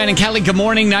And Kelly, good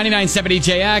morning, 99.7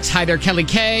 JX. Hi there, Kelly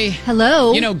K.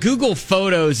 Hello. You know, Google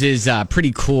Photos is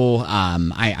pretty cool.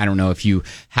 I don't know if you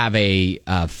have a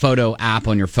photo app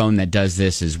on your phone that does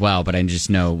this as well, but I just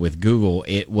know with Google,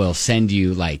 it will send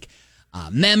you like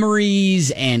memories,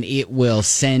 and it will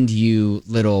send you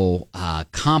little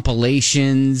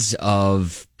compilations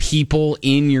of people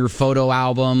in your photo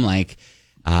album. Like,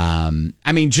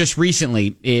 just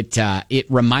recently, it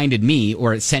reminded me,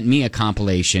 or it sent me a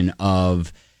compilation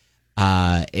of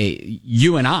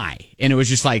you and I, and it was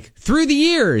just like through the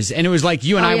years, and it was like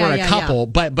you and I were a couple,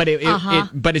 but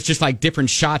it's just like different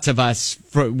shots of us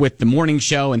with the morning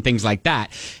show and things like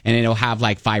that, and it'll have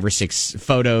like 5 or 6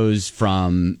 photos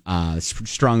from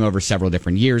strung over several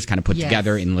different years, kind of put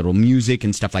together in little music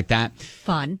and stuff like that.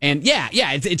 Fun. And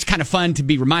it's kind of fun to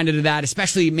be reminded of that,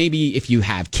 especially maybe if you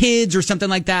have kids or something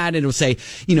like that. It'll say,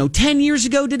 10 years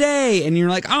ago today, and you're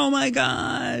like, oh my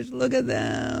gosh, look at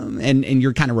them, and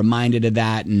you're kind of reminded of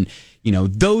that, and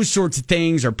those sorts of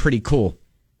things are pretty cool.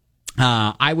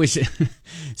 It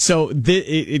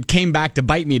came back to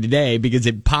bite me today because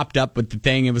it popped up with the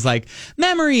thing. It was like,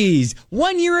 memories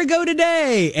 1 year ago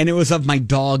today, and it was of my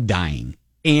dog dying,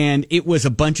 and it was a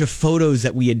bunch of photos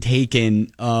that we had taken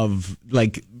of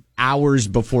like hours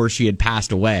before she had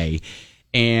passed away.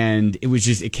 And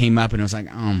it came up, and I was like,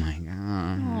 oh my God.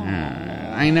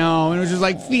 Aww. I know. And it was just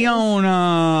like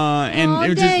Fiona. And it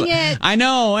was dang it. I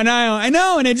know.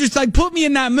 And it just like put me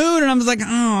in that mood. And I was like,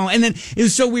 oh. And then it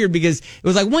was so weird because it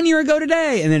was like 1 year ago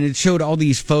today. And then it showed all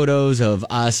these photos of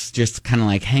us just kind of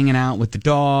like hanging out with the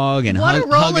dog and hugging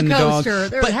the dog. What a roller coaster.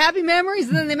 There's happy memories,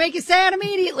 and then they make you sad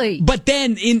immediately. But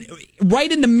then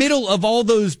right in the middle of all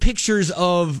those pictures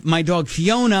of my dog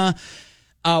Fiona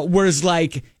was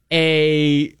like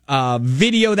a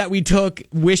video that we took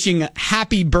wishing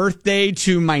happy birthday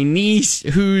to my niece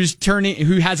who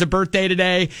has a birthday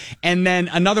today, and then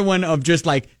another one of just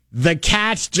like the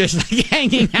cats just like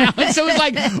hanging out. So it was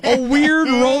like a weird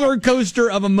roller coaster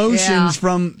of emotions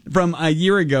from a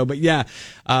year ago. But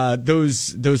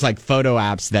those like photo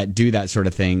apps that do that sort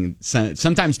of thing,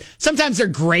 sometimes they're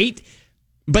great,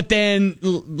 but then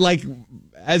like,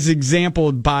 as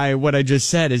exampled by what I just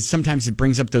said, is sometimes it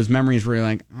brings up those memories where you're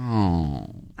like, oh.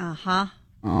 Uh-huh.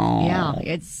 Oh. Yeah,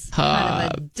 it's kind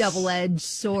of a double-edged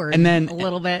sword, and then, a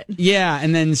little bit. Yeah,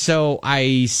 and then so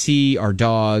I see our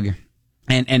dog,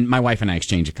 and my wife and I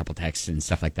exchange a couple texts and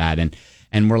stuff like that, and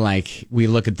we're like, we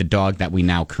look at the dog that we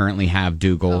now currently have,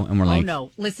 Dougal, and we're like, oh no,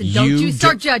 listen, don't you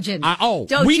start judging.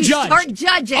 We judge. Start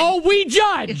judging. Oh, we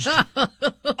judge.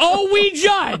 We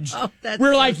judge.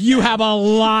 We're like, you have a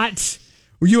lot.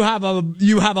 You have a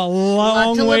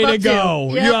long way to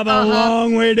go. Yep, you have a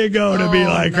long way to go to be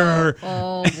like her.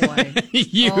 Oh boy.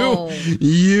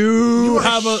 You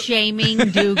have shaming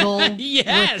Dougal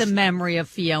yes. with the memory of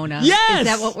Fiona. Yes. Is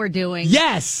that what we're doing?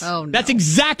 Yes. Oh no. That's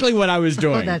exactly what I was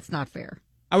doing. Oh, that's not fair.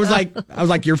 I was like,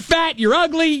 you're fat, you're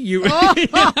ugly,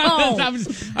 I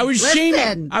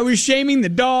was shaming the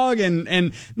dog,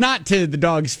 and not to the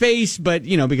dog's face, but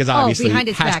because obviously behind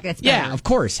its back, it's better. Yeah, of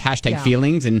course. Hashtag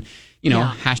feelings and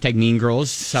hashtag mean girls,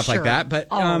 stuff like that. But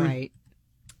all right.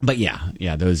 But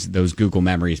those Google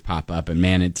memories pop up, and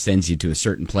man, it sends you to a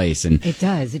certain place, and it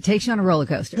does. It takes you on a roller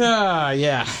coaster.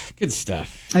 Yeah, good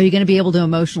stuff. Are you going to be able to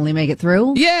emotionally make it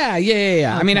through? Yeah. Okay.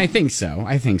 I mean, I think so.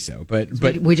 But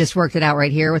we just worked it out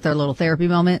right here with our little therapy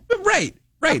moment. Right.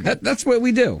 Okay. That's what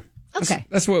we do. Okay,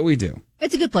 that's what we do.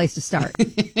 It's a good place to start.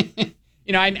 I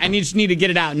just need to get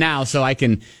it out now so I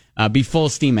can be full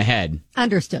steam ahead.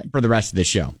 Understood. For the rest of the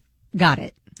show. Got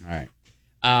it. All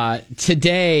right.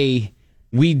 Today,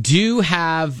 we do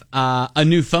have a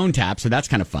new phone tap, so that's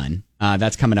kind of fun.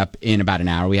 That's coming up in about an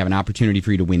hour. We have an opportunity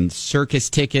for you to win circus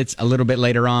tickets a little bit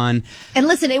later on. And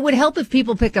listen, it would help if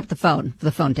people pick up the phone for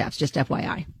the phone taps, just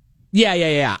FYI.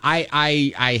 Yeah.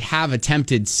 I have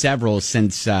attempted several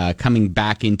since coming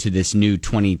back into this new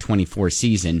 2024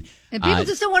 season. And people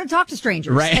just don't want to talk to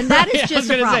strangers. Right. And that is just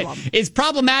a problem. It's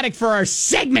problematic for our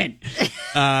segment.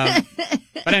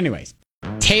 But anyways,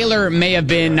 Taylor may have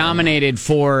been nominated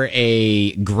for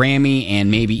a Grammy and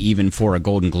maybe even for a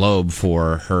Golden Globe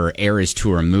for her Eras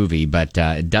Tour movie, but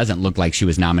it doesn't look like she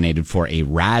was nominated for a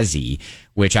Razzie,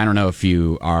 which I don't know if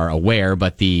you are aware,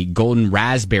 but the Golden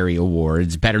Raspberry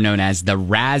Awards, better known as the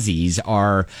Razzies,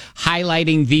 are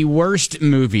highlighting the worst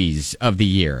movies of the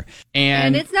year.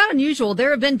 And it's not unusual.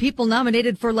 There have been people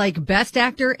nominated for like Best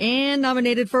Actor and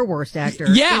nominated for Worst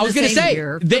Actor. Yeah, I was going to say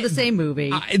for the same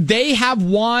movie. They have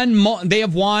won. They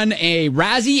have won a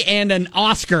Razzie and an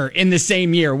Oscar in the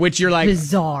same year, which you're like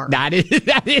bizarre. That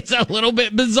is a little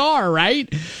bit bizarre,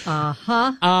 right?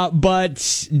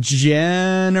 But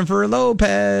Jennifer Lopez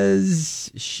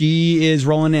Lopez, she is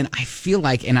rolling in. I feel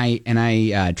like, and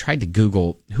I tried to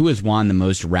Google who has won the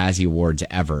most Razzie Awards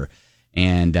ever,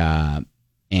 and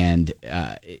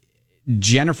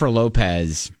Jennifer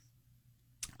Lopez.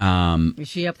 Is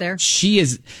she up there? She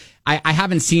is. I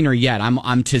haven't seen her yet.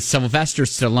 I'm to Sylvester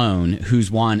Stallone,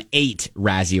 who's won 8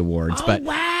 Razzie Awards. Oh,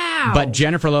 wow. But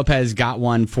Jennifer Lopez got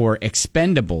one for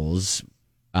Expendables.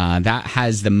 That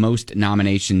has the most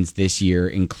nominations this year,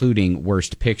 including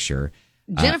Worst Picture.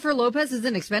 Jennifer Lopez is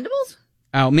in Expendables?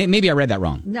 Oh, maybe I read that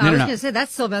wrong. No, I was going to say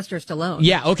that's Sylvester Stallone.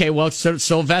 Yeah, okay. Well,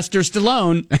 Sylvester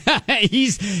Stallone,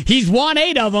 he's won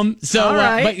 8 of them. So, all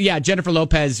right. But yeah, Jennifer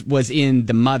Lopez was in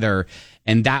The Mother,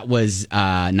 and that was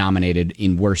nominated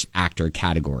in Worst Actor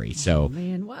category. So,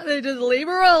 man, why they just leave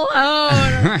her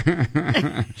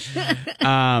alone?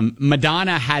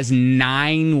 Madonna has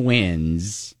 9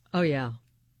 wins. Oh yeah.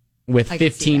 With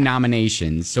 15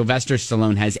 nominations. Sylvester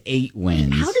Stallone has 8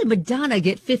 wins. How did Madonna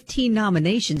get 15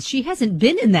 nominations? She hasn't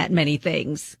been in that many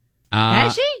things.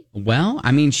 Has she? Well,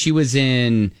 I mean, she was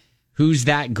in Who's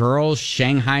That Girl?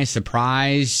 Shanghai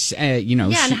Surprise. Yeah,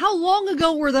 and how long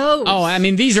ago were those? Oh, I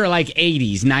mean, these are like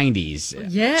 80s, 90s.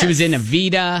 Yeah. She was in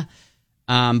Evita.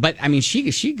 But, I mean,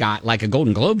 she got like a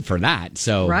Golden Globe for that.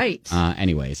 So, right.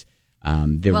 Anyways.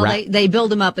 They build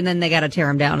them up and then they got to tear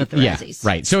them down at the Razzies.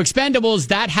 Right. So Expendables,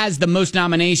 that has the most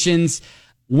nominations.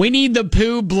 Winnie the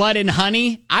Pooh, Blood and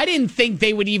Honey. I didn't think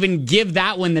they would even give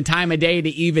that one the time of day to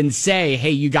even say,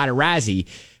 hey, you got a Razzie,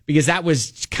 because that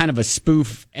was kind of a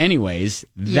spoof anyways.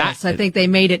 Yes, I think they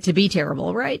made it to be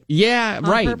terrible, right? Yeah,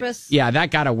 right. On purpose? Yeah,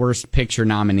 that got a Worst Picture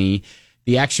nominee.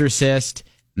 The Exorcist,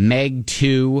 Meg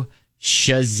 2,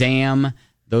 Shazam.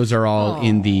 Those are all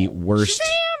in the worst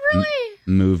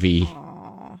movie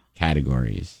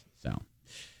categories. So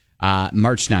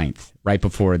March 9th, right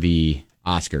before the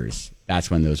Oscars, that's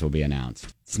when those will be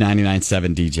announced. It's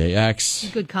 99.7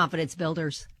 DJX. Good confidence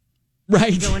builders.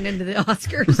 Right. Going into the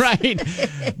Oscars.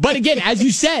 Right. But again, as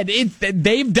you said,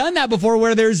 they've done that before,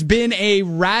 where there's been a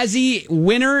Razzie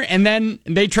winner and then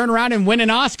they turn around and win an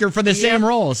Oscar for the same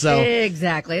role. So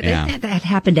exactly. Yeah. That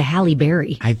happened to Halle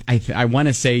Berry. I want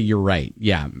to say you're right.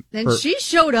 Yeah. And she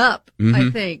showed up, I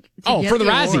think. For the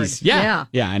Razzies. Award. Yeah.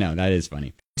 Yeah, I know. That is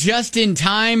funny. Just in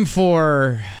time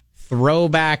for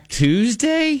Throwback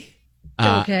Tuesday.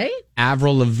 Okay.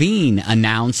 Avril Lavigne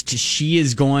announced she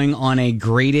is going on a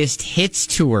greatest hits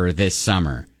tour this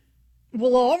summer.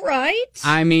 Well, all right.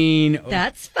 I mean,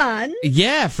 that's fun.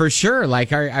 Yeah, for sure.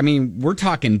 Like, I mean, we're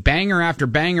talking banger after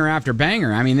banger after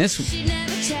banger. I mean,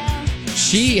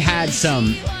 she had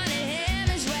some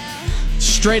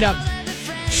straight up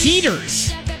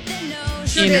heaters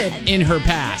in her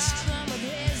past.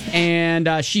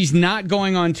 And she's not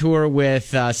going on tour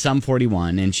with Sum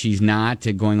 41, and she's not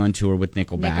going on tour with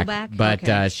Nickelback.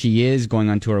 But she is going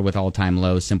on tour with All Time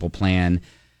Low, Simple Plan,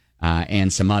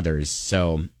 and some others.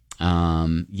 So,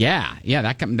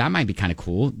 that might be kind of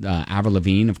cool. Avril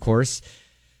Lavigne, of course.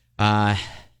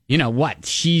 You know what?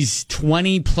 She's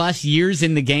 20 plus years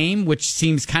in the game, which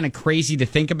seems kind of crazy to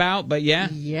think about. But yeah.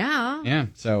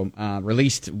 So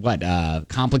released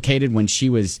Complicated when she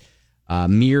was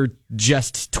mere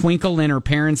just twinkle in her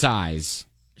parents' eyes.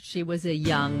 She was a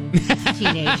young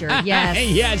teenager.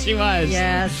 Yes. Yeah, she was.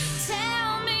 Yes.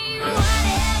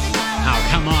 Oh,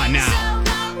 come on now.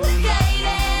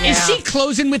 Yeah. Is she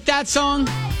closing with that song?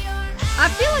 I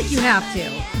feel like you have to.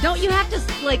 Don't you have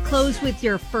to like close with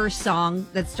your first song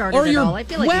that started or it all? I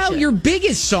feel like you should. Your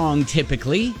biggest song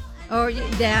typically. Or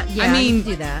that, yeah. I mean, I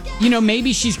can do that. You know,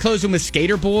 maybe she's closing with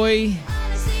Skater Boy.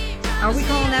 Are we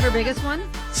calling that her biggest one?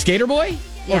 Skater Boy?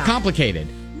 Yeah. Or Complicated?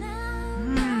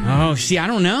 Oh, see, I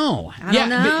don't know. I don't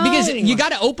know. Because you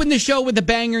got to open the show with a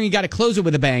banger, and you got to close it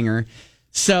with a banger.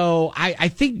 So I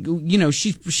think, you know,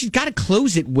 she's got to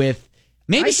close it with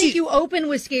maybe. I think you open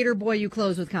with Skater Boy, you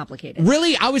close with Complicated.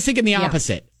 Really? I was thinking the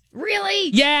opposite. Really?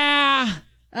 Yeah.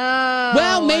 Oh.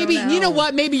 Well, maybe, you know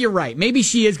what? Maybe you're right. Maybe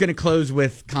she is going to close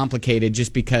with Complicated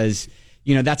just because,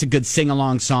 you know, that's a good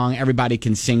sing-along song. Everybody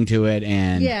can sing to it.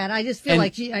 And I just feel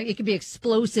like it could be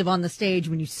explosive on the stage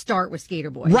when you start with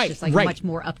Skater Boy. Right, It's just like a much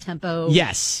more up-tempo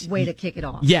way to kick it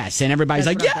off. Yes, and everybody's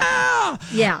like, yeah!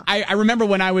 Yeah. I remember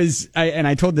when I was, and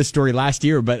I told this story last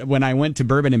year, but when I went to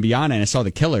Bourbon and Beyond and I saw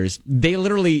the Killers, they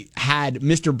literally had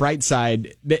Mr.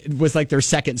 Brightside, that was like their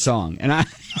second song. And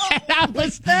that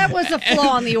was a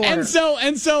flaw in the order. And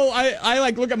so I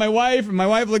like look at my wife, and my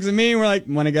wife looks at me, and we're like,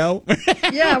 want to go?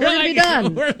 Yeah, we're going to be done.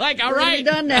 We're like, all right.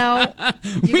 We're done now.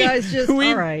 You guys just,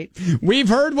 all right. We've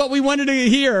heard what we wanted to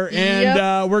hear,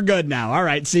 and we're good now. All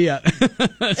right, see ya.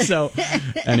 So,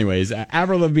 anyways,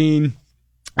 Avril Lavigne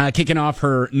kicking off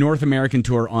her North American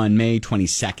tour on May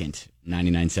 22nd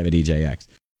 99.7 DJX.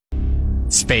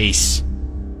 Space.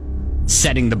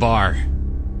 Setting the bar.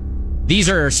 These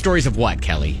are stories of what,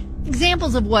 Kelly?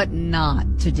 Examples of what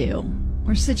not to do,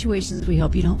 or situations we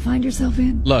hope you don't find yourself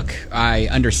in. Look, I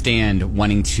understand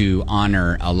wanting to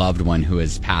honor a loved one who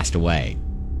has passed away.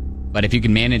 But if you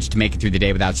can manage to make it through the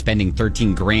day without spending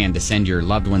 $13,000 to send your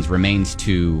loved one's remains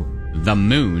to the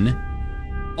moon,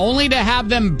 only to have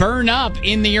them burn up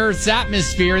in the Earth's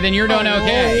atmosphere, then you're doing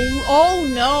okay. Oh,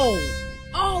 no.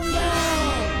 Oh, no.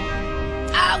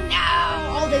 Oh, no.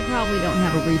 Oh, they probably don't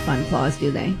have a refund clause,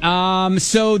 do they?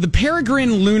 So the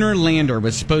Peregrine lunar lander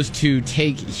was supposed to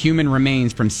take human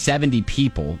remains from 70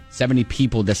 people. 70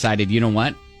 people decided, you know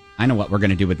what? I know what we're going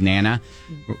to do with Nana.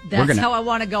 That's how I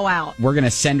want to go out. We're going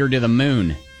to send her to the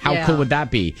moon. How cool would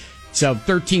that be? So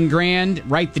 $13,000,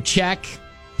 write the check,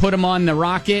 put them on the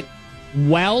rocket.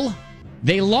 Well,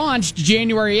 they launched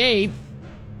January 8th.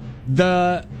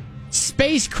 The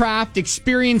spacecraft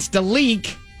experienced a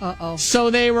leak. Uh-oh. So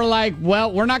they were like,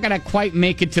 well, we're not going to quite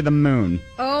make it to the moon.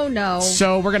 Oh, no.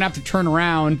 So we're going to have to turn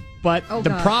around. But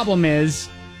problem is,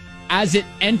 as it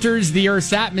enters the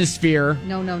Earth's atmosphere,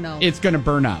 no, it's going to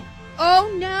burn up.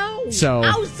 Oh, no. So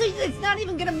it's not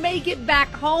even going to make it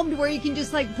back home to where you can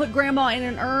just, put Grandma in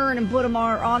an urn and put them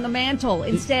on the mantle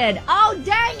instead. Oh,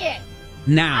 dang it.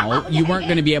 Now, you weren't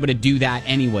going to be able to do that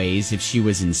anyways if she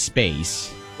was in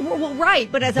space. Well, right,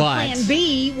 but as a plan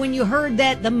B, when you heard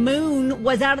that the moon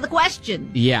was out of the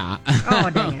question. Yeah. Oh,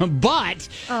 dang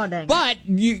it. But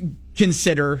you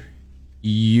consider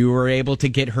you were able to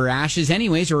get her ashes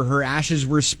anyways, or her ashes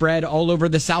were spread all over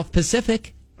the South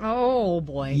Pacific. Oh,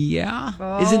 boy. Yeah.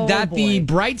 Oh, Isn't that the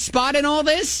bright spot in all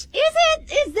this? Is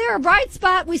it? Is there a bright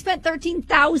spot? We spent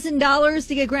 $13,000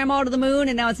 to get Grandma to the moon,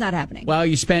 and now it's not happening. Well,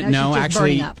 you spent,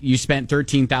 you spent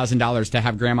 $13,000 to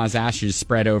have Grandma's ashes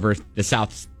spread over the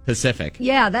South Pacific.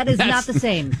 Yeah, that is not the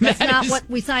same. That's not what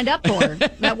we signed up for.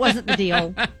 That wasn't the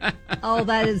deal. Oh,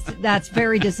 that's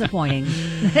very disappointing.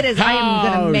 That is,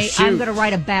 I'm going to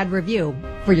write a bad review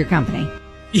for your company.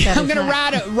 Yeah, I'm going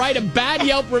to write a bad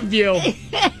Yelp review.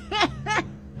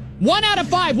 1 out of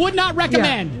 5 would not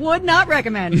recommend. Yeah, would not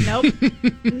recommend. Nope.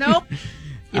 Nope.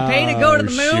 You pay to go to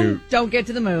the moon, shoot. Don't get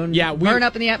to the moon. Yeah, burn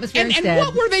up in the atmosphere instead. And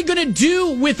what were they going to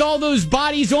do with all those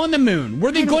bodies on the moon?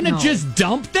 Were they going to just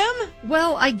dump them?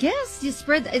 Well, I guess you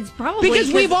spread. It's probably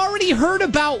because we've already heard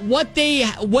about what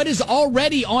is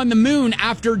already on the moon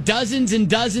after dozens and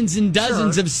dozens and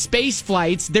dozens of space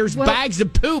flights. There's bags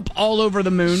of poop all over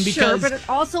the moon because. But it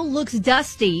also looks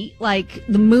dusty. Like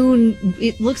the moon,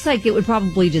 it looks like it would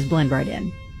probably just blend right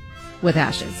in with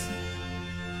ashes.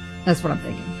 That's what I'm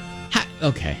thinking.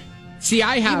 Okay. See,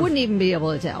 you wouldn't even be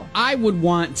able to tell. I would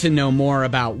want to know more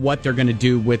about what they're going to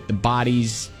do with the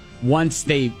bodies once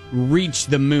they reach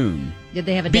the moon. Did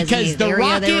they have a designated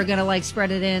area they were going to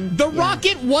spread it in? The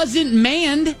rocket wasn't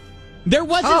manned. There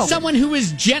wasn't someone who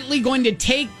was gently going to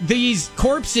take these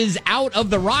corpses out of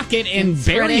the rocket and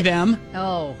bury them.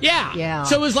 Oh. Yeah.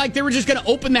 So it was like they were just going to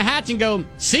open the hatch and go,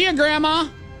 "See ya, Grandma."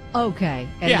 Okay,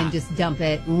 and then just dump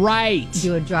it. Right.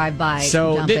 Do a drive-by.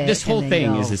 So this whole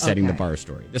thing is a setting the bar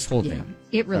story. This whole thing.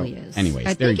 It really is. Anyways,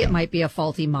 I think it might be a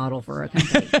faulty model for a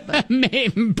company. But.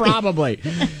 Maybe, probably.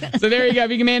 So there you go.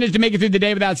 If you can manage to make it through the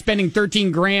day without spending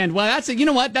 $13,000, well, you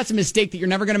know what? That's a mistake that you're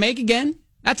never going to make again.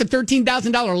 That's a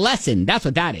 $13,000 lesson. That's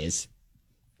what that is.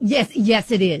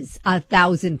 Yes, it is.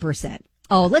 1,000%.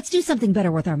 Oh, let's do something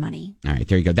better with our money. All right,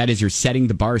 there you go. That is your setting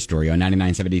the bar story on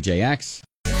 99.7 DJX.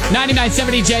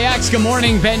 99.7 DJX, good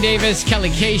morning, Ben Davis, Kelly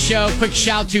K Show. Quick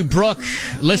shout to Brooke,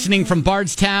 listening from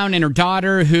Bardstown, and her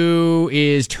daughter, who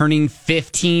is turning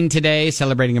 15 today,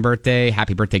 celebrating a birthday.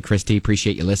 Happy birthday, Christy.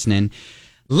 Appreciate you listening.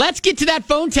 Let's get to that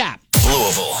phone tap.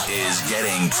 Louisville is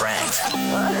getting pranked.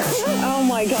 Oh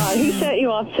my God, who set you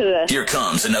off to this? Here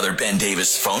comes another Ben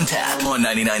Davis phone tap on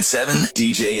 99.7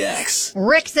 DJX.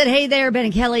 Rick said, "Hey there, Ben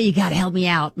and Kelly, you gotta help me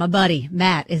out. My buddy,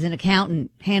 Matt, is an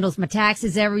accountant, handles my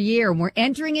taxes every year, and we're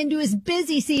entering into his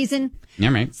busy season.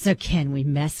 Yeah, right. So can we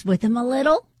mess with him a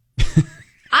little?"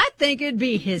 I think it'd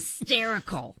be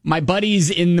hysterical. My buddy's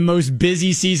in the most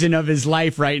busy season of his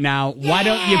life right now. Yeah. Why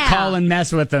don't you call and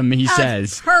mess with him, he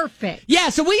says. Perfect. Yeah,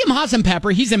 so William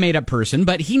Hassenpepper, he's a made-up person,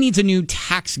 but he needs a new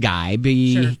tax guy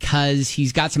because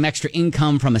he's got some extra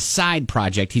income from a side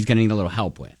project he's going to need a little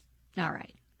help with. All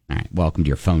right. Welcome to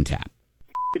your phone tap.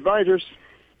 Advisors.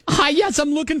 Hi, yes,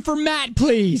 I'm looking for Matt,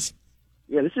 please.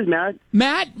 Yeah, this is Matt.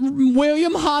 Matt,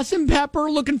 William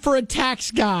Hassenpepper, looking for a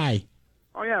tax guy.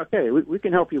 Oh, yeah, okay. We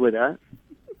can help you with that.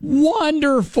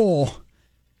 Wonderful.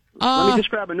 Let me just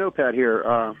grab a notepad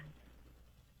here.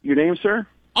 Your name, sir?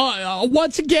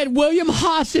 Once again, William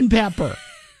Hassenpepper.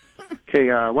 Okay,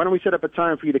 why don't we set up a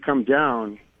time for you to come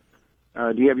down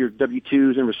Do you have your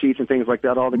W-2s and receipts and things like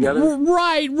that all together?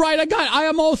 Right. I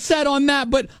am all set on that,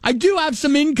 but I do have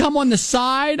some income on the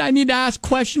side I need to ask a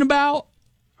question about.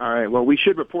 All right. Well, we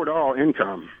should report all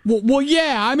income. Well,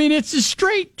 yeah. I mean, it's a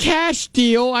straight cash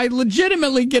deal. I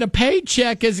legitimately get a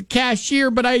paycheck as a cashier,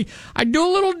 but I do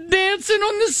a little dancing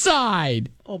on the side.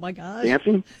 Oh, my gosh.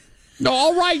 Dancing?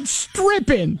 All right,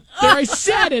 stripping. There, I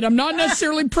said it. I'm not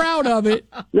necessarily proud of it.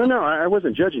 No, I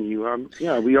wasn't judging you.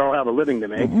 Yeah, we all have a living to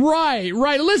make. Right.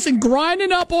 Listen,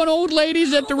 grinding up on old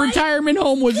ladies at the retirement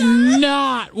home was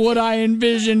not what I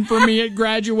envisioned for me at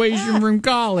graduation from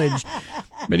college.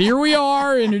 But here we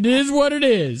are, and it is what it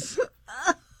is.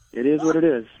 It is what it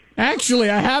is. Actually,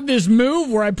 I have this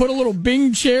move where I put a little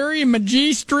Bing cherry in my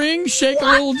G-string, shake a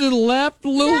little to the left, a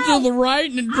little to the right,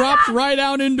 and it drops right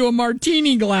out into a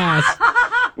martini glass.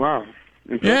 Wow.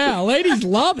 Impressive. Yeah, ladies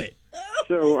love it.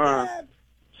 So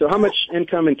how much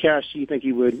income in cash do you think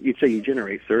you'd say you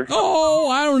generate, sir?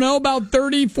 Oh, I don't know, about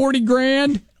 30, 40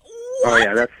 grand. Oh,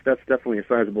 yeah, that's definitely a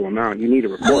sizable amount. You need to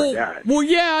report that. Well,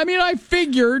 yeah, I mean, I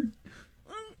figured.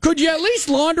 Could you at least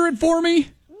launder it for me?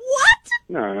 What?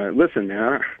 No, listen,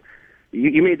 man.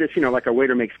 You made this, like a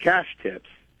waiter makes cash tips.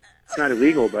 It's not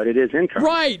illegal, but it is income.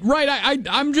 Right.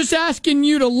 I'm just asking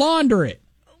you to launder it.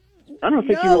 I don't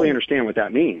think you really understand what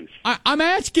that means. I'm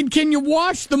asking, can you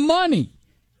wash the money?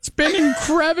 It's been in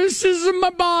crevices in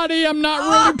my body I'm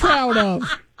not really proud of.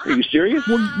 Are you serious?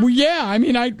 Well, yeah. I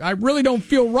mean, I really don't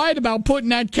feel right about putting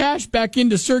that cash back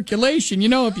into circulation.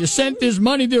 If you sent this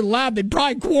money to the lab, they'd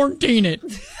probably quarantine it.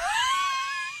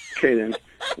 Okay, then.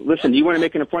 Listen, do you want to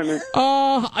make an appointment?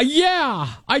 Yeah,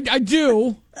 I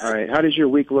do. All right. How does your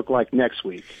week look like next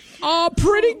week?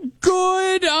 Pretty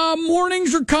good.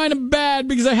 Mornings are kind of bad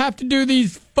because I have to do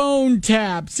these phone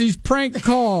taps, these prank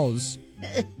calls.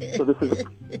 So this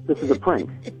is a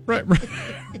prank. Right.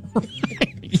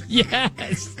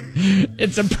 Yes,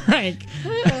 it's a prank.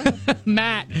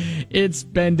 Matt, it's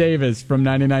Ben Davis from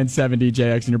 99.7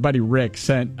 DJX, and your buddy Rick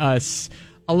sent us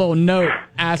a little note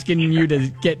asking you to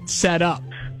get set up.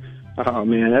 Oh,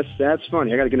 man, that's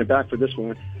funny. I got to get it back for this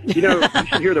one. You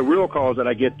should hear the real calls that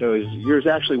I get, though. Yours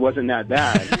actually wasn't that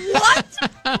bad.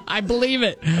 What? I believe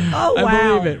it. Oh, wow. I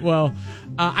believe it. Well,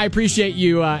 I appreciate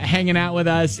you hanging out with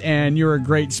us, and you're a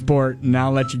great sport, and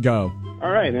I'll let you go. All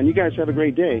right, man. You guys have a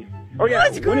great day. Oh, yeah.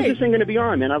 That's great. When is this thing going to be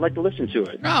on, man? I'd like to listen to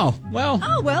it. Oh, well.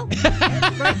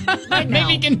 right now.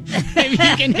 Maybe you can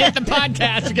hit the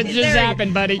podcast because it just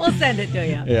happened, buddy. We'll send it to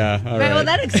you. Yeah, all right. Well,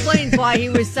 that explains why he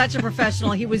was such a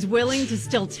professional. He was willing to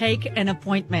still take an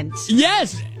appointment.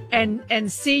 Yes.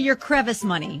 And see your crevice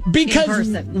money because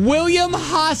in person. William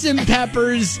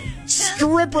Hassenpepper's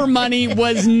stripper money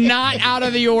was not out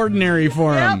of the ordinary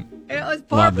for him. It was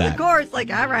par for the course.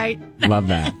 Like, all right. Love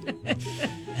that.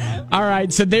 All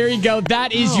right, so there you go.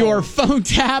 That is your phone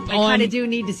tap I kind of do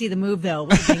need to see the move, though,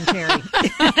 with Bing Cherry.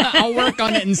 I'll work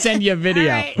on it and send you a video. All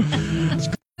right.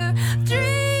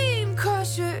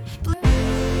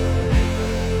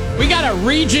 We got a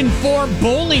Region 4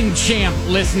 bowling champ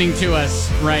listening to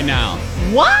us right now.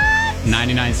 What?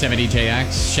 99.7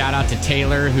 DJX. Shout out to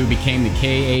Taylor, who became the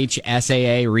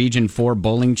KHSAA Region 4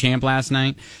 bowling champ last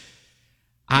night.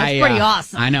 That's pretty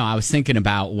awesome. I know. I was thinking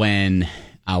about when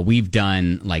we've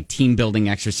done like team building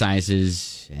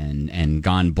exercises and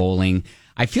gone bowling.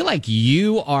 I feel like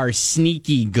you are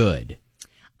sneaky good.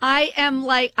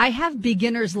 I have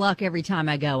beginner's luck every time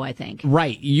I go, I think.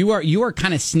 Right. You are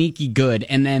kind of sneaky good.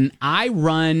 And then I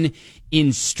run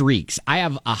in streaks. I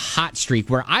have a hot streak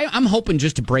where I'm hoping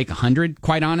just to break 100,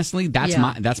 quite honestly.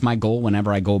 That's my goal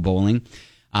whenever I go bowling.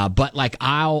 But like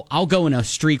I'll go in a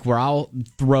streak where I'll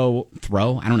throw,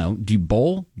 I don't know. Do you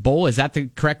bowl? Bowl, is that the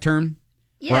correct term?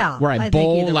 Yeah. Where I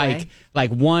bowl like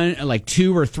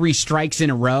 2 or 3 strikes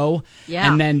in a row. Yeah.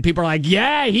 And then people are like,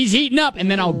 yeah, he's heating up. And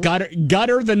then I'll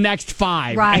gutter the next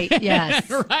 5. Right, yes.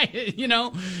 Right,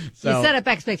 So you set up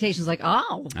expectations like,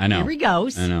 oh, I know. Here he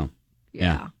goes. I know.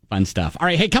 Yeah. Fun stuff. All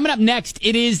right, hey, coming up next,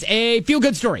 it is a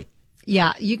feel-good story.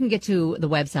 Yeah, you can get to the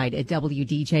website at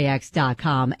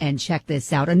WDJX.com and check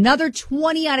this out. Another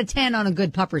 20 out of 10 on a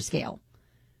good pupper scale.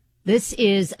 This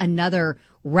is another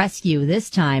rescue, this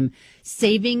time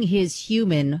saving his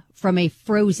human from a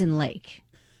frozen lake.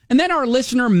 And then our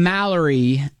listener,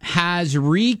 Mallory, has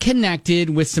reconnected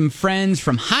with some friends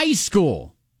from high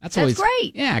school. That's always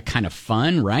great. Yeah, kind of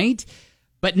fun, right?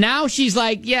 But now she's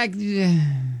like, yeah,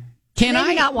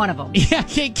 Maybe not one of them. Yeah,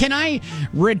 can I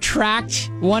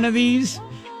retract one of these?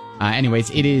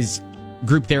 Anyways, it is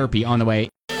group therapy on the way.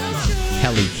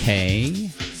 Kelly K.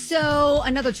 So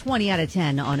another 20 out of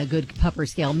 10 on a good pupper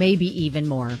scale, maybe even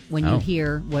more when you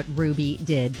hear what Ruby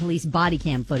did. Police body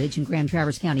cam footage in Grand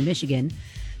Traverse County, Michigan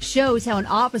shows how an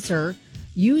officer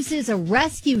uses a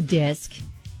rescue disc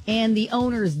and the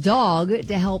owner's dog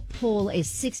to help pull a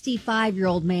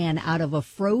 65-year-old man out of a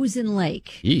frozen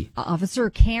lake. Officer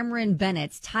Cameron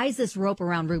Bennett ties this rope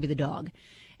around Ruby the dog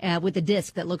with a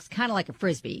disc that looks kind of like a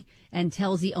Frisbee and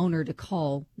tells the owner to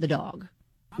call the dog.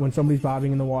 When somebody's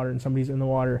bobbing in the water and somebody's in the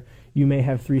water, you may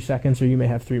have 3 seconds or you may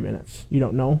have 3 minutes. You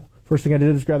don't know. First thing I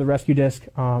did is grab the rescue disc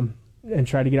and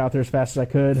try to get out there as fast as I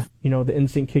could. You know, the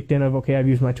instinct kicked in of, okay, I've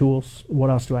used my tools.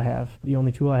 What else do I have? The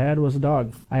only tool I had was a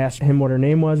dog. I asked him what her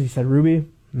name was. He said Ruby.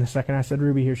 And the second I said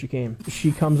Ruby, here she came.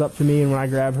 She comes up to me, and when I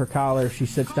grab her collar, she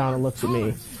sits down and looks at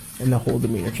me, and the whole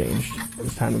demeanor changed. It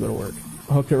was time to go to work.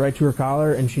 I hooked it right to her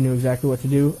collar, and she knew exactly what to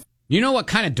do. You know what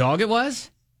kind of dog it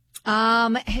was?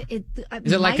 Is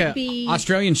it like a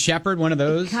Australian Shepherd, one of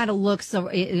those? It kind of looks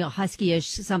husky-ish,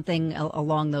 something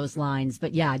along those lines.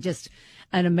 But yeah, just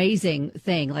an amazing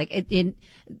thing. Like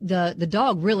the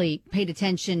dog really paid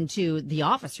attention to the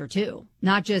officer too,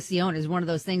 not just the owner. It's one of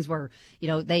those things where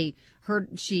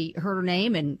she heard her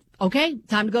name and okay,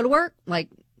 time to go to work. Like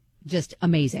just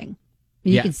amazing.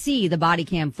 You can see the body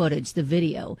cam footage, the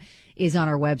video is on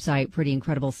our website. Pretty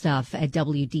incredible stuff at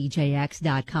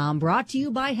WDJX.com. Brought to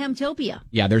you by Hemtopia.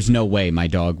 Yeah, there's no way my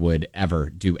dog would ever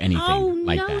do anything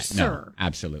like that. Sir. No,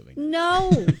 absolutely.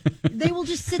 No, they will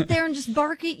just sit there and just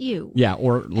bark at you. Yeah,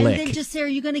 or lick. And then just say, are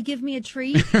you going to give me a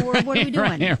treat? Or what are we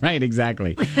doing? right,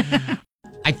 exactly.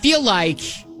 I feel like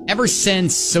ever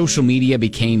since social media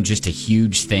became just a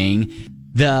huge thing,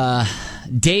 the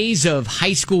days of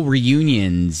high school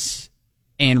reunions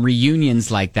and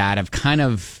reunions like that have kind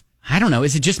of, I don't know,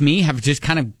 is it just me, have just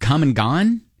kind of come and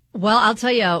gone? Well, I'll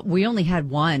tell you, we only had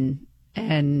one.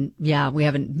 And yeah, we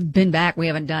haven't been back. We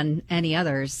haven't done any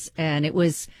others. And it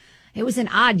was an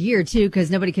odd year too,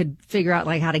 because nobody could figure out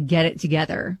like how to get it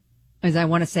together. As I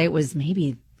want to say it was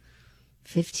maybe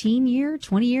 20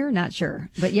 year, not sure.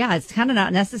 But yeah, it's kind of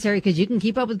not necessary because you can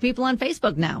keep up with people on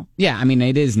Facebook now. Yeah, I mean,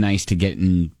 it is nice to get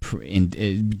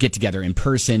get together in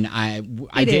person. I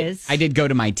did go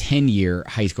to my 10-year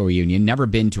high school reunion. Never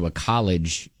been to a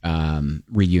college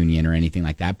reunion or anything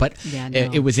like that. But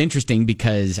it was interesting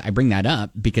because I bring that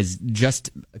up because just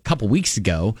a couple weeks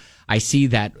ago, I see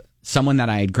that someone that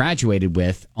I had graduated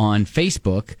with on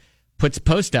Facebook puts a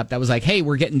post up that was like, hey,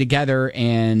 we're getting together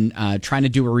and trying to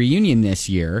do a reunion this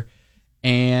year.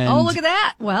 And oh, look at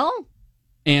that. Well,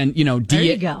 and, there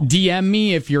you go. DM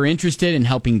me if you're interested in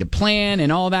helping to plan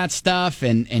and all that stuff.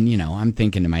 And I'm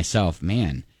thinking to myself,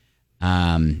 man,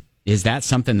 is that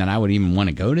something that I would even want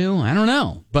to go to? I don't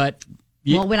know. But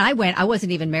well, when I went, I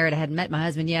wasn't even married. I hadn't met my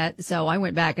husband yet. So I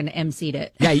went back and emceed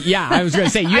it. Yeah. I was going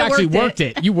to say, you actually worked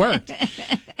it. You worked.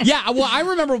 Yeah. Well, I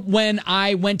remember when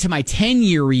I went to my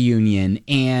 10-year reunion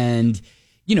and,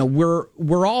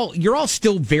 you're all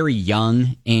still very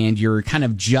young and you're kind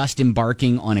of just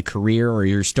embarking on a career or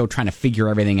you're still trying to figure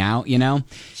everything out,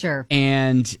 Sure.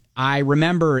 And I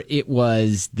remember it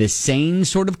was the same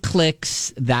sort of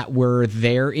cliques that were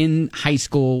there in high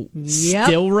school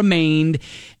still remained.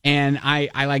 And I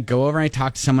like go over and I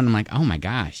talk to someone. I'm like, oh my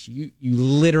gosh, you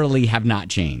literally have not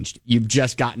changed. You've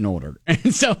just gotten older.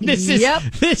 And so this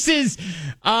is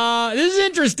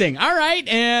interesting. All right.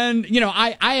 And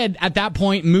I had at that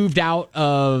point moved out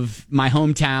of my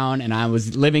hometown and I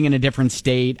was living in a different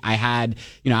state. I had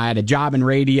a job in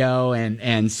radio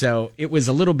and so it was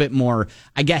a little bit more,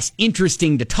 I guess,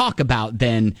 interesting to talk about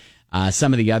than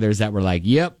some of the others that were like,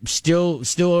 yep, still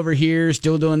over here,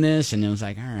 still doing this. And it was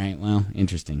like, all right, well,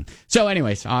 interesting. So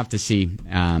anyways, I'll have to see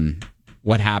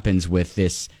what happens with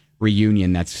this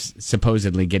reunion that's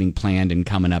supposedly getting planned and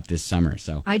coming up this summer.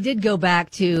 So I did go back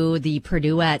to the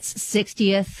Purduettes'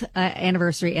 60th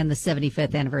anniversary and the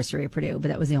 75th anniversary of Purdue, but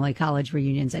that was the only college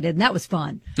reunions I did, and that was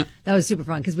fun. That was super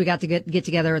fun because we got to get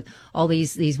together with all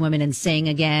these women and sing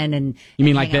again. And you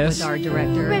mean like this? With our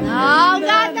director. Oh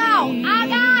God, no! Oh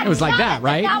God! It was like that,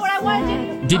 right? That's not what I wanted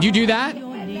to do. Did you do that?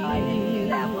 No, I didn't do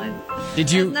that one.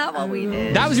 Did you? That's not what we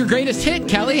did. That was your greatest hit,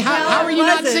 Kelly. How are you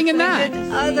not singing that?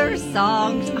 Other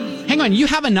songs. Hang on, you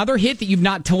have another hit that you've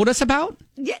not told us about?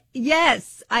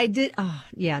 Yes, I did. Oh,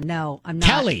 yeah, no, I'm not.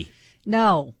 Kelly.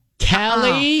 No.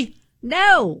 Kelly?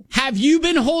 No. Have you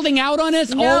been holding out on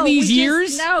us all these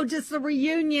years? Just the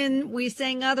reunion. We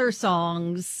sang other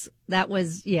songs. That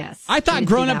was, yes. I thought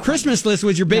Grown Up Christmas List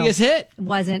was your biggest hit.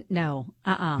 Wasn't, no.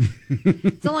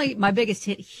 It's only my biggest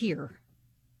hit here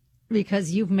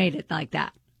because you've made it like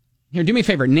that. Here, do me a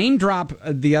favor. Name drop some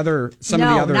of the other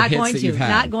hits that you've had.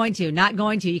 Not going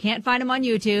to. You can't find them on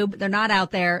YouTube. They're not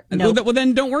out there. No. Well,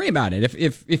 then don't worry about it.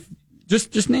 If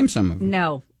just name some of them.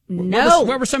 No.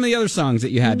 What were some of the other songs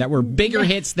that you had that were bigger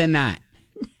hits than that?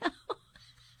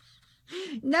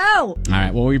 No. All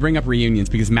right. Well, we bring up reunions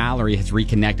because Mallory has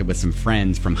reconnected with some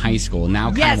friends from high school. Now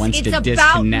kind Yes, of wants it's to about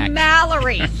disconnect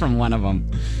Mallory. from one of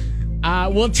them.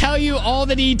 We'll tell you all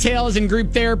the details in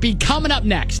group therapy coming up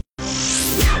next.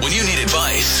 When you need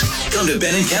advice, come to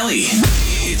Ben and Kelly.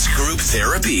 It's group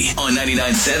therapy on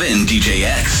 99.7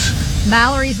 DJX.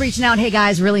 Mallory's reaching out. Hey,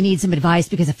 guys, really need some advice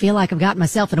because I feel like I've gotten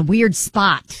myself in a weird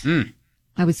spot.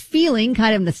 I was feeling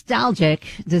kind of nostalgic,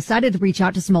 decided to reach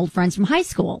out to some old friends from high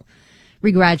school.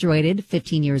 We graduated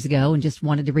 15 years ago and just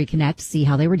wanted to reconnect, see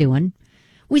how they were doing.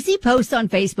 We see posts on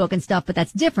Facebook and stuff, but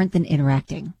that's different than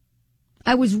interacting.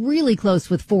 I was really close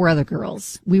with 4 other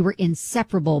girls. We were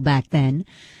inseparable back then,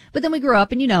 but then we grew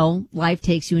up and, you know, life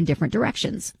takes you in different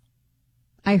directions.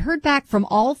 I heard back from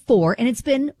all 4, and it's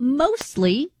been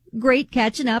mostly great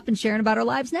catching up and sharing about our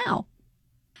lives now.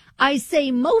 I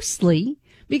say mostly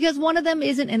because one of them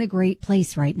isn't in a great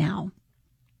place right now.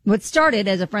 What started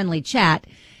as a friendly chat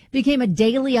became a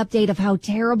daily update of how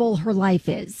terrible her life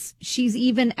is. She's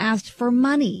even asked for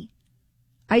money.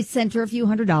 I sent her a few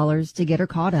 $100s to get her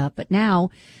caught up, but now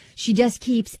she just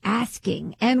keeps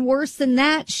asking. And worse than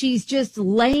that, she's just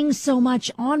laying so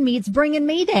much on me, it's bringing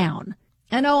me down.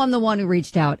 I know I'm the one who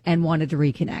reached out and wanted to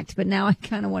reconnect, but now I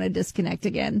kind of want to disconnect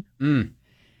again.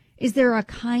 Is there a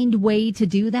kind way to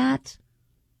do that?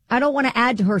 I don't want to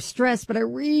add to her stress, but I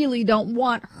really don't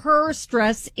want her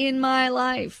stress in my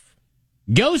life.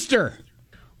 Ghoster.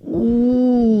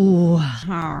 Ooh.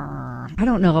 I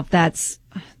don't know if that's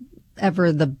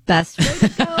ever the best way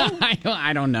to go.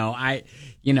 I don't know.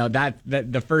 That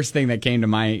the first thing that came to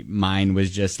my mind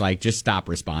was just stop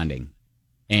responding.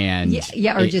 And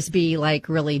or just be like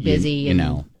really busy.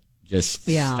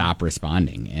 Stop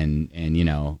responding. And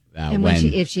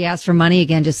if she asks for money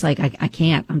again, just like, I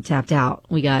can't, I'm tapped out.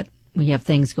 We have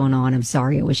things going on. I'm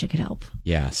sorry. I wish I could help.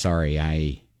 Yeah. Sorry.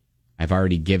 I've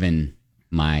already given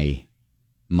my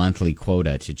monthly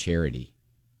quota to charity.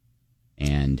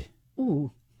 And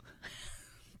ooh,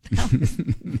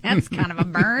 that's kind of a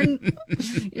burn.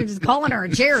 You're just calling her a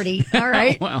charity. All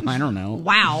right. Well, I don't know.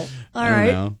 Wow. All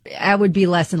right. I would be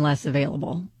less and less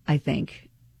available, I think,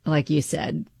 like you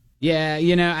said. Yeah.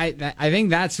 I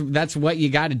think that's what you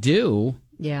got to do.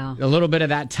 Yeah. A little bit of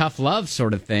that tough love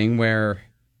sort of thing where,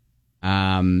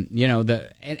 and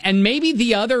maybe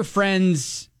the other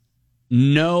friends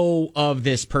know of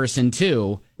this person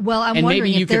too. Well, I'm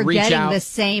wondering if they're getting the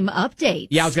same updates.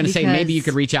 Yeah, I was going to say maybe you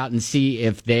could reach out and see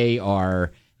if they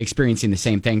are experiencing the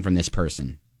same thing from this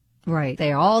person. Right.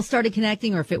 They all started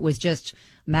connecting, or if it was just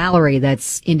Mallory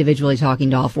that's individually talking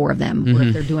to all 4 of them, or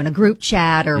if they're doing a group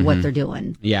chat or what they're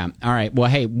doing. Yeah. All right. Well,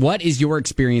 hey, what is your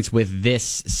experience with this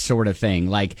sort of thing?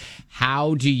 Like,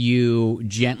 how do you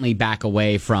gently back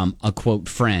away from a quote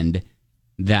friend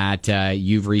that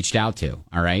you've reached out to?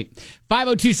 All right.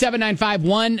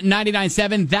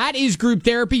 502-795-1997. That is group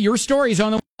therapy. Your story's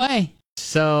on the way.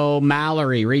 So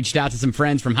Mallory reached out to some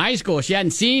friends from high school she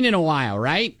hadn't seen in a while,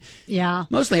 right? Yeah.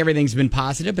 Mostly everything's been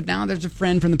positive, but now there's a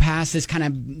friend from the past that's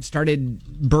kind of started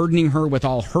burdening her with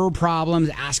all her problems,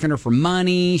 asking her for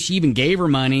money. She even gave her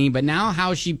money, but now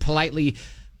how she politely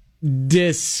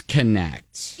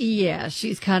disconnects. Yeah,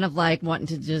 she's kind of like wanting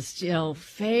to just,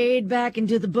 fade back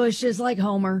into the bushes like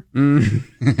Homer.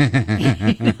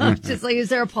 Just like, is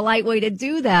there a polite way to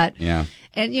do that? Yeah.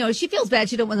 And, she feels bad.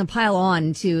 She don't want to pile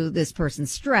on to this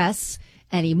person's stress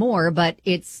anymore, but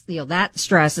it's, that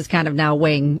stress is kind of now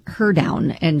weighing her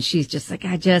down. And she's just like,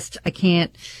 I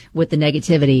can't with the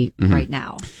negativity right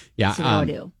now. Yeah. So what do I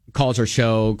do? Calls our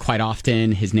show quite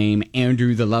often. His name,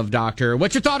 Andrew, the Love Doctor.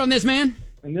 What's your thought on this, man?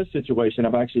 In this situation,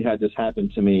 I've actually had this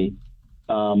happen to me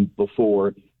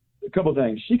before. A couple of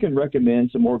things. She can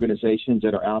recommend some organizations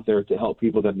that are out there to help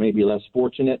people that may be less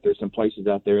fortunate. There's some places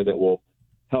out there that will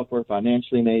help her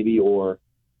financially maybe, or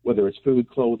whether it's food,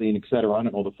 clothing, et cetera. I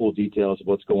don't know the full details of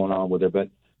what's going on with her. But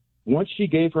once she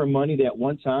gave her money that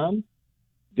one time,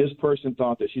 this person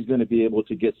thought that she's going to be able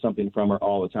to get something from her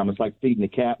all the time. It's like feeding a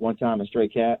cat one time, a stray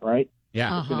cat, right?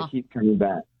 Yeah. It's going to keep coming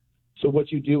back. So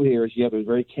what you do here is you have a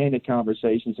very candid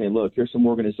conversation saying, look, here's some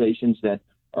organizations that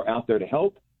are out there to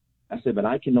help. I said, but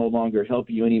I can no longer help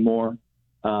you anymore.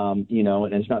 And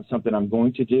it's not something I'm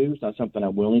going to do. It's not something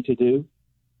I'm willing to do.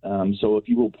 So if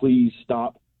you will please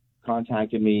stop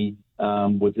contacting me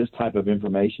with this type of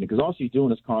information, because all she's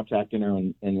doing is contacting her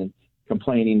and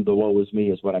complaining the woe is me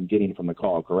is what I'm getting from the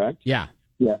call, correct? Yeah.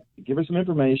 Yeah. Give her some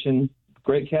information.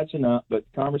 Great catching up, but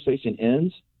conversation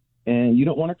ends. And you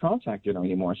don't want to contact her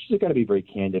anymore. She's got to be very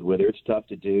candid with her. It's tough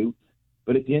to do.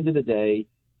 But at the end of the day,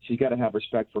 she's got to have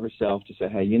respect for herself to say,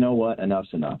 hey, you know what? Enough's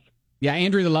enough. Yeah,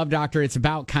 Andrew, the Love Doctor, it's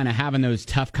about kind of having those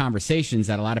tough conversations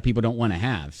that a lot of people don't want to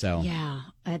have. So Yeah,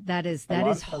 that is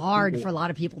hard for a lot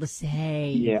of people to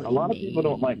say. Yeah, a lot of people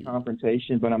don't like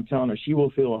confrontation, but I'm telling her she will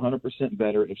feel 100%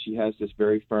 better if she has this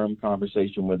very firm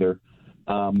conversation with her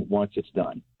once it's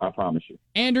done. I promise you.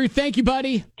 Andrew, thank you,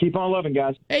 buddy. Keep on loving,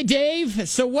 guys. Hey, Dave,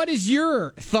 so what is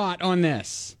your thought on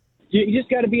this? You just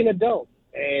got to be an adult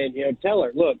and, tell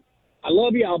her, look, I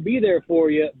love you. I'll be there for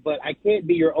you, but I can't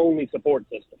be your only support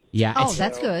system. Yeah. Oh,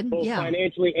 that's good. Both Yeah.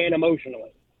 financially and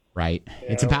emotionally. Right.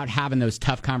 It's about having those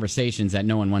tough conversations that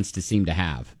no one wants to seem to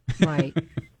have. Right.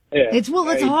 Yeah. It's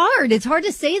hard. It's hard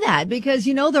to say that because,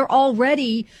 they're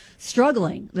already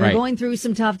struggling. They're Right. going through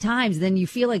some tough times. Then you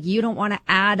feel like you don't want to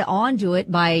add on to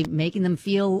it by making them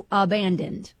feel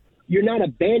abandoned. You're not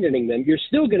abandoning them. You're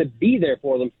still going to be there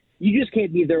for them. You just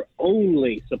can't be their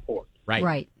only support. Right.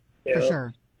 Right. For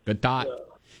sure. Good thought.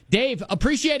 Dave,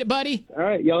 appreciate it, buddy. All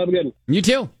right. Y'all have a good one. You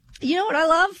too. You know what I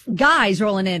love? Guys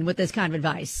rolling in with this kind of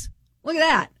advice. Look at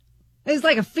that. It's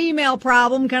like a female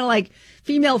problem, kind of like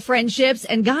female friendships,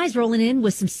 and guys rolling in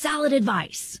with some solid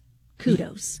advice.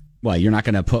 Kudos. Well, you're not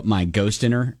going to put my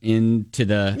ghosting into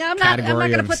the No, I'm category not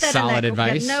going of to put that solid in there.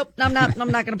 advice? Nope, I'm not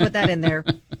going to put that in there.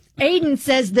 Aiden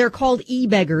says they're called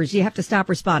e-beggars. You have to stop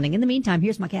responding. In the meantime,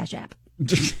 here's my Cash App.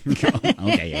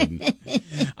 Okay,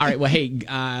 Aiden. All right, well, hey,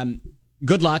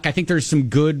 good luck. I think there's some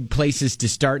good places to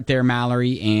start there,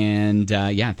 Mallory. And,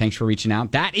 thanks for reaching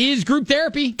out. That is group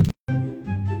therapy. All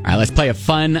right, let's play a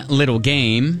fun little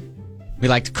game we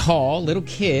like to call Little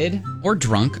Kid or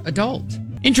Drunk Adult.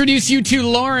 Introduce you to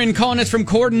Lauren calling us from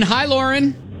Corden. Hi,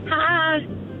 Lauren. Hi.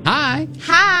 Hi.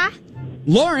 Hi.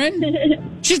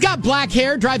 Lauren, she's got black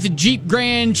hair, drives a Jeep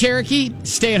Grand Cherokee,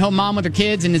 stay-at-home mom with her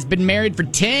kids, and has been married for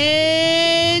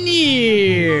 10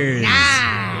 years.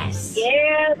 Nice.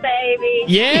 Yeah, baby.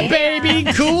 Yeah,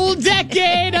 baby. Cool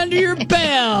decade under your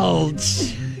belt.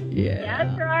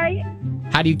 That's right.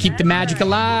 How do you keep the magic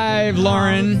alive,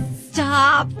 Lauren?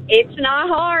 Stop. It's not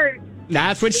hard.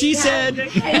 That's what she said.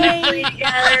 Hey.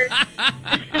 Together.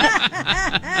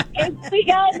 If we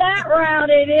got that route,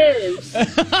 it is.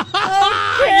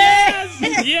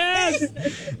 Yes.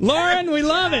 Lauren, we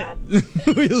love it.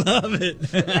 We love it.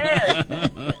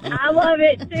 I love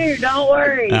it too. Don't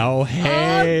worry. Oh,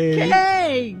 hey.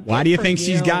 Okay. Why do you think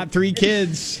she's got 3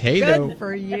 kids? Hey, though. Good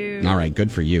for you. All right,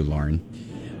 good for you, Lauren.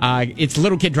 It's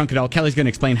Little Kid, Drunk Adult. Kelly's going to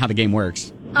explain how the game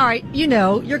works. All right, you're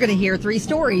going to hear 3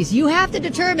 stories. You have to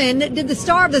determine, did the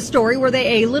star of the story, were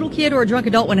they a little kid or a drunk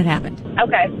adult when it happened?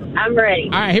 Okay, I'm ready.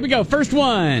 All right, here we go. First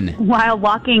one. While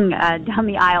walking down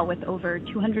the aisle with over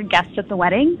 200 guests at the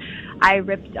wedding, I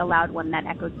ripped a loud one that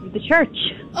echoed through the church.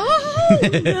 Oh,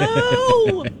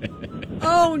 no.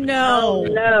 Oh, no. Oh,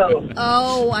 no.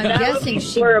 Oh, I'm That guessing would be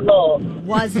she horrible.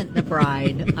 wasn't the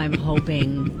bride, I'm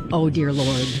hoping. Oh, dear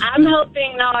Lord. I'm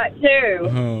hoping not, too.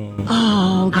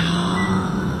 Oh,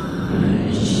 gosh.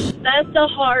 That's a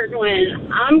hard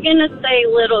one. I'm going to say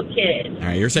little kid. All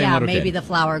right, you're saying Yeah, little maybe kid. the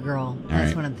flower girl. That's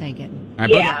right. what I'm thinking. All right,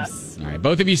 Yes. all right,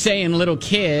 both of you saying little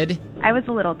kid. I was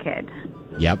a little kid.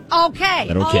 Yep. Okay.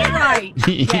 Little All kid. right.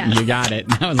 Yes. You got it.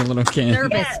 That was a little kid.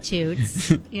 Nervous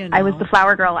toots. You know. I was the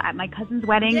flower girl at my cousin's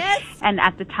wedding, Yes. and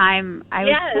at the time I was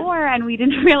Yes. 4, and we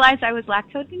didn't realize I was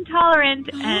lactose intolerant,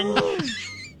 and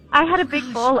I had a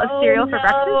big bowl of cereal for no.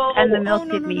 breakfast, and the milk Oh,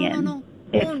 no, did no, me no, in. no, no.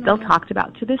 It's Oh, still no. talked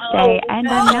about to this day, and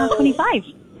I'm now 25.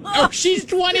 Oh, she's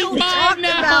 25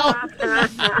 now.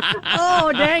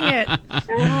 Oh, dang it.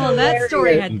 Oh, that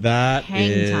story had That hang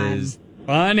is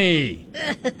funny.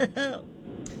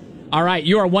 All right,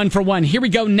 you are 1 for 1. Here we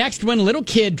go. Next one, little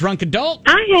kid, drunk adult.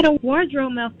 I had a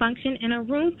wardrobe malfunction in a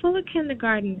room full of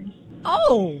kindergartners.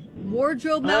 Oh,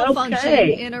 wardrobe malfunction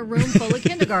Okay. in a room full of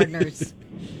kindergartners.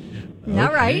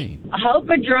 All right. I hope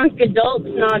a drunk adult's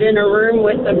not in a room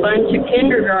with a bunch of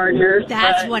kindergartners.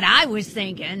 That's but- what I was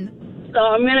thinking. So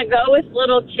I'm going to go with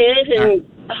little kid and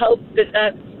hope that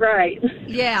that's right.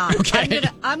 Yeah. Okay.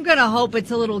 I'm gonna hope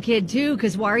it's a little kid too,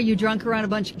 because why are you drunk around a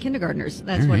bunch of kindergartners?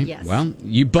 That's All what. right. Yes. Well,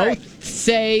 you both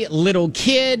say little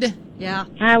kid. Yeah.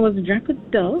 I was a drunk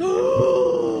adult.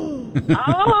 Oh,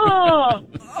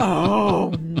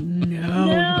 Oh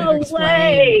no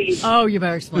way. Oh, you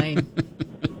better explain.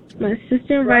 My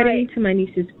sister invited me to my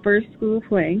niece's first school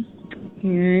play,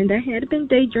 and I had been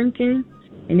day drinking,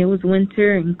 and it was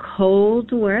winter and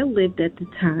cold where I lived at the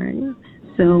time.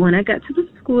 So when I got to the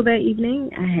school that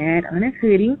evening, I had on a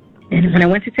hoodie, and when I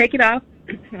went to take it off,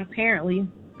 apparently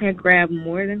I grabbed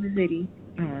more than the hoodie,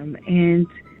 and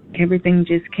everything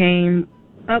just came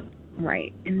up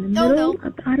right in the middle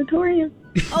of the auditorium.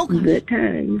 Oh, Good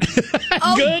times.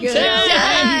 oh,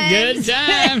 Good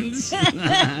times.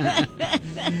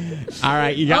 All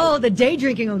right, you got. Oh, the day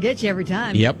drinking will get you every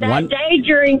time. Yep, That one. day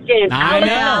drinking. I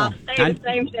know. I'll say the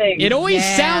same thing. It always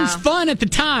Yeah. sounds fun at the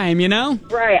time, you know.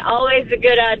 Right. Always a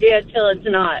good idea until it's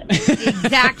not.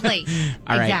 Exactly.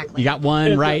 All right, Exactly. you got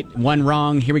one right, one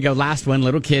wrong. Here we go. Last one.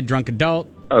 Little kid, drunk adult.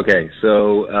 Okay,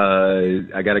 so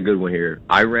I got a good one here.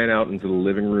 I ran out into the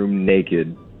living room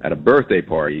naked at a birthday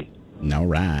party. No,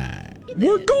 right.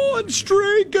 We're going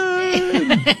streaking.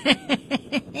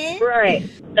 Right.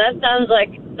 That sounds like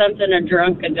something a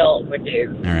drunk adult would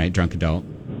do. All right, drunk adult.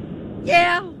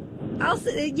 Yeah. I'll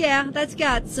say, yeah, that's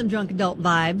got some drunk adult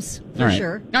vibes for All right.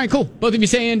 sure. All right, cool. Both of you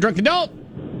saying drunk adult?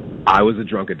 I was a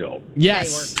drunk adult.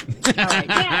 Yes. All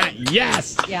right.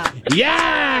 Yes. Yeah. Yes.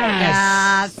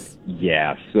 Yes.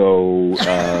 Yeah, so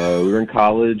we were in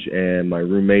college, and my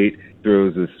roommate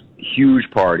throws this huge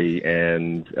party,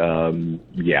 and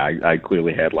I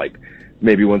clearly had like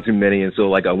maybe one too many, and so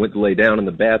like I went to lay down in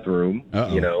the bathroom,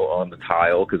 Uh-oh. you know, on the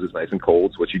tile because it's nice and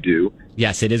cold. It's what you do.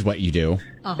 Yes, it is what you do.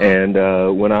 Uh-huh.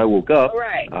 And when I woke up,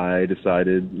 Right. I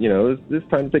decided, you know, it's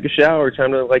time to take a shower,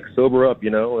 time to like sober up, you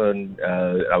know. And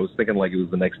I was thinking like it was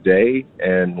the next day,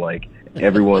 and like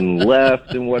everyone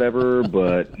left and whatever.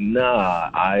 But nah,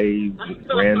 I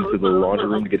ran to the laundry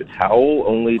room to get a towel,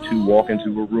 only to walk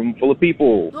into a room full of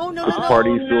people. Oh, no. But the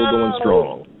party's still going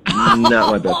strong.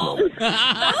 Not my best moment. He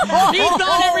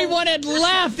thought everyone had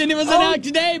left and it was the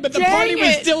next day, but the dang party was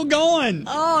it. still going.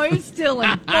 Oh, it's still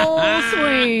in full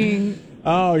swing.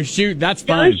 Oh, shoot. That's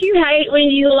fun. Don't you hate when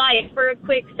you like for a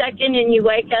quick second and you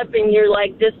wake up and you're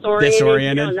like disoriented?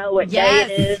 You don't know what Yes.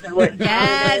 day it is or what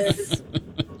time it is. Yes.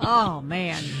 Oh,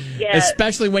 man. Yes.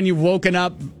 Especially when you've woken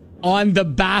up on the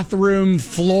bathroom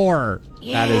floor.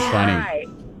 That is funny. Right.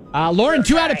 Lauren,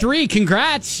 2 out of 3.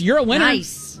 Congrats. You're a winner.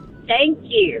 Nice. Thank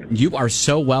you. You are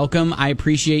so welcome. I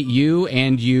appreciate you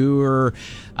and your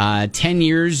 10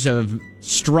 years of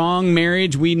strong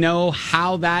marriage. We know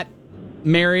how that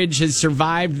marriage has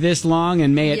survived this long,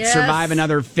 and may it Yes. survive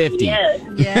another 50. Yes.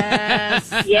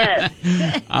 Yes. Yes.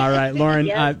 All right, Lauren.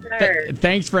 Yes, sir.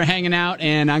 Thanks for hanging out,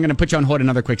 and I'm going to put you on hold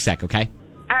another quick sec, okay?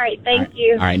 All right. Thank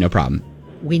you. All right, no problem.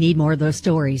 We need more of those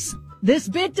stories. This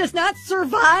bit does not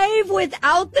survive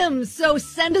without them. So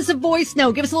send us a voice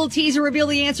note. Give us a little teaser, reveal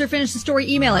the answer, finish the story,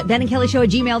 email it.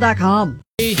 BenandKellyShow@gmail.com.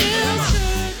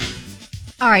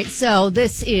 All right, so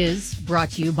this is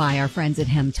brought to you by our friends at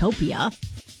Hemtopia.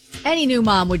 Any new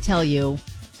mom would tell you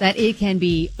that it can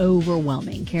be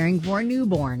overwhelming caring for a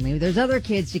newborn. Maybe there's other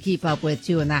kids to keep up with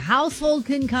too, and the household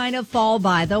can kind of fall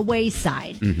by the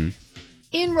wayside.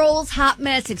 Enrolls Hot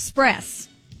Mess Express.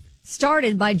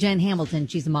 Started by Jen Hamilton.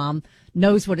 She's a mom,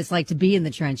 knows what it's like to be in the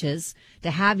trenches,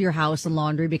 to have your house and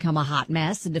laundry become a hot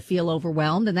mess and to feel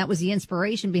overwhelmed. And that was the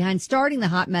inspiration behind starting the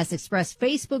Hot Mess Express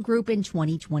Facebook group in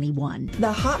 2021.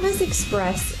 The Hot Mess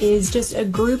Express is just a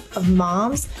group of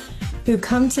moms who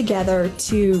come together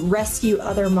to rescue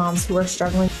other moms who are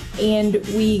struggling. And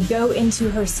we go into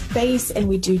her space and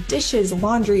we do dishes,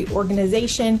 laundry,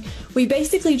 organization. We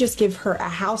basically just give her a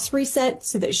house reset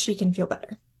so that she can feel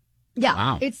better. Yeah,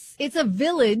 Wow. it's a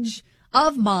village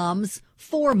of moms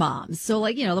for moms. So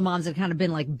like, you know, the moms have kind of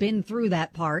been through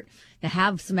that part to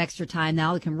have some extra time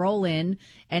now that can roll in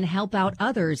and help out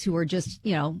others who are just,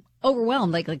 you know,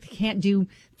 overwhelmed. Like they can't do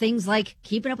things like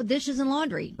keeping up with dishes and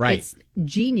laundry. Right. It's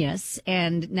genius.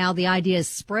 And now the idea is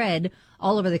spread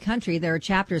all over the country. There are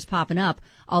chapters popping up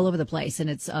all over the place, and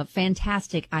it's a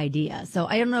fantastic idea. So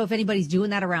I don't know if anybody's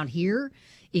doing that around here.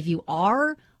 If you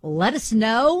are, let us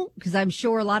know, because I'm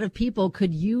sure a lot of people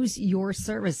could use your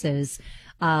services.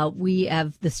 We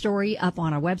have the story up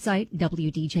on our website,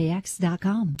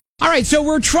 WDJX.com. All right, so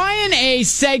we're trying a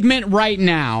segment right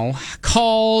now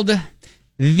called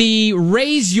the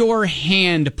Raise Your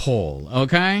Hand poll,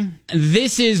 okay?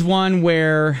 This is one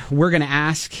where we're going to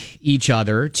ask each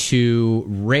other to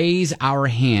raise our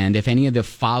hand if any of the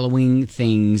following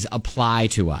things apply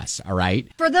to us, all right?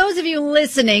 For those of you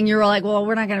listening, you're like, well,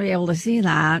 we're not going to be able to see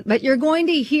that, but you're going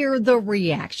to hear the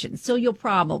reaction, so you'll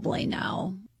probably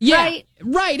know. Yeah,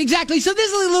 right, exactly. So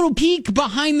this is a little peek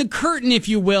behind the curtain, if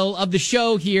you will, of the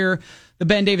show here, the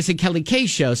Ben Davis and Kelly K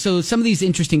Show. So some of these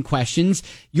interesting questions,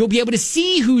 you'll be able to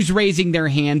see who's raising their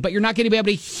hand, but you're not going to be able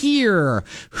to hear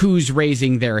who's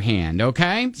raising their hand,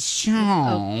 okay?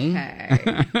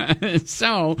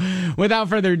 So, without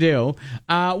further ado,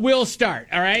 we'll start,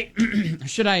 all right?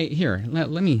 Should I, here,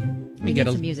 let me get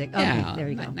some music. Okay, yeah, there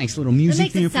you go. Nice little music.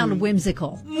 It makes it sound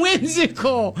whimsical.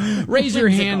 Whimsical. Raise your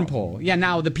hand poll. Yeah,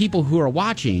 now the people who are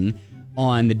watching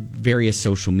on the various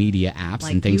social media apps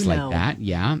Like and things you like know. that,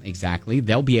 yeah, exactly,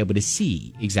 they'll be able to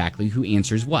see exactly who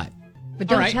answers what. But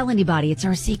don't tell anybody. It's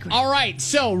our secret. All right.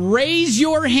 So raise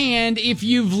your hand if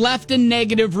you've left a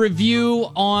negative review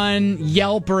on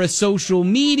Yelp or a social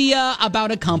media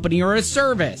about a company or a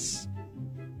service.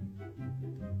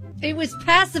 It was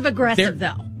passive-aggressive,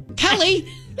 though. Kelly!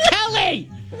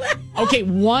 Okay,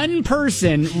 one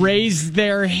person raised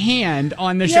their hand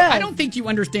on the show. Yes. I don't think you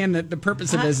understand the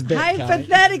purpose of this bit, Kelly.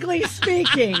 Hypothetically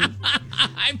speaking,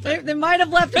 they might have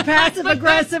left a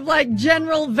passive-aggressive, like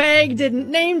general vague, didn't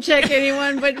name-check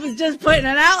anyone, but was just putting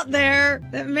it out there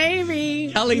that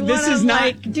maybe Kelly, you this wanna, is not...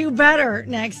 like, do better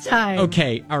next time.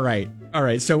 Okay, all right,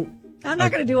 so... I'm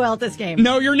not going to do well at this game.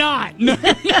 No, you're not. No,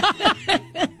 you're not.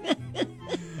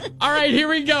 All right, here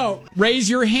we go. Raise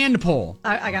your hand poll.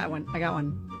 I got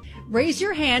one. Raise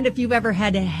your hand if you've ever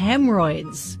had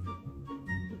hemorrhoids.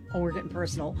 Oh, we're getting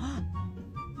personal.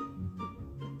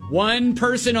 One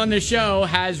person on the show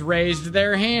has raised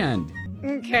their hand.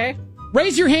 Okay.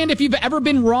 Raise your hand if you've ever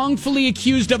been wrongfully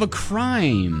accused of a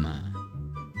crime.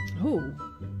 Ooh.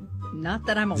 Not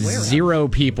that I'm aware of. 0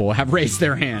 people have raised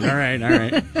their hand. All right. All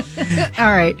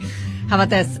right. How about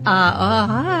this?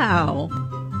 Wow.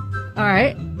 All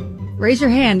right. Raise your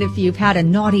hand if you've had a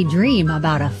naughty dream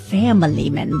about a family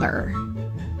member.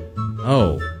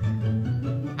 Oh.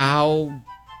 How?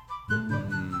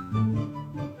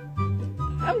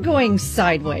 I'm going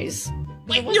sideways.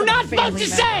 Wait, you're not supposed to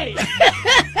say!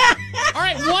 All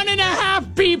right,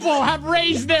 1.5 people have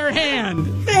raised their hand.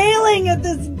 Failing at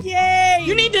this game.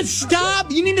 You need to stop.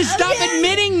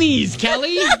 Admitting these,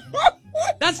 Kelly.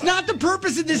 That's not the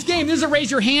purpose of this game. This is a raise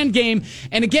your hand game.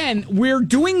 And again, we're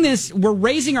doing this. We're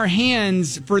raising our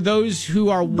hands for those who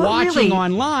are watching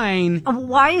online.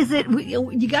 Why is it?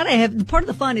 You got to have part of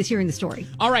the fun is hearing the story.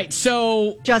 All right.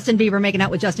 So Justin Bieber making out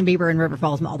with Justin Bieber in River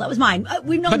Falls Mall. That was mine.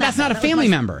 We've known but that's not a family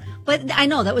member. But I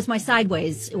know that was my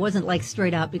sideways. It wasn't like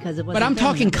straight up because it wasn't. But I'm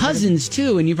talking cousins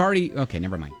too. And you've already. Okay,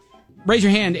 never mind. Raise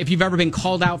your hand if you've ever been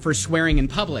called out for swearing in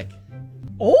public.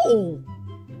 Oh.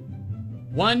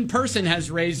 One person has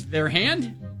raised their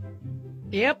hand.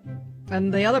 Yep.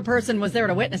 And the other person was there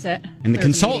to witness it. And the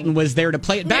consultant was there to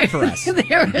play it back for us.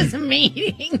 There was a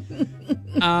meeting.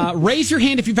 Raise your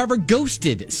hand if you've ever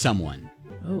ghosted someone.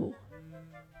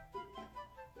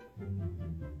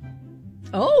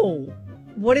 Oh.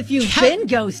 What if you've been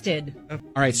ghosted? All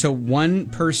right, so one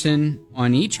person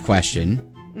on each question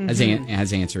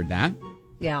has answered that.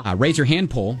 Yeah. Raise your hand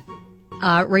poll.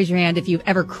 Raise your hand if you've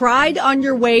ever cried on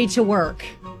your way to work.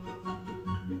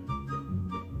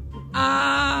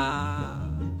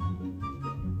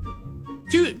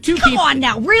 Two Come people. on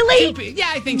now, really?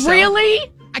 Yeah, I think so.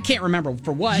 Really? I can't remember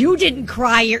for what. You didn't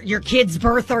cry at your kid's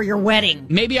birth or your wedding.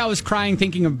 Maybe I was crying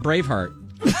thinking of Braveheart.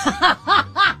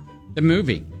 The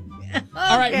movie. Okay.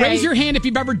 All right, raise your hand if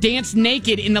you've ever danced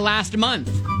naked in the last month.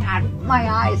 God, my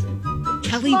eyes.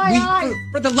 Kelly,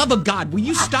 for the love of God, will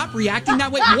you stop reacting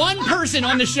that way? One person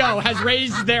on the show has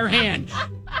raised their hand.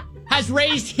 Has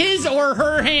raised his or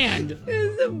her hand.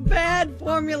 This is a bad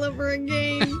formula for a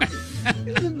game.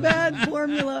 It's a bad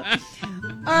formula.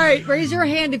 All right, raise your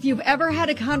hand if you've ever had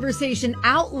a conversation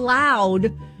out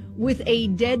loud with a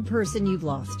dead person you've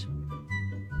lost.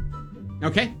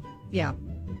 Okay. Yeah.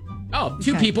 Oh,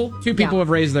 two people. Two people have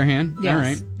raised their hand.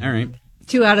 Yes. All right.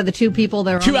 2 out of the 2 people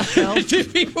that are on the show. 2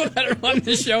 people that are on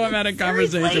the show have had a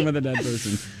conversation with a dead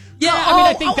person. Yeah,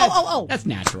 I think that's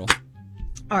natural.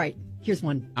 All right, here's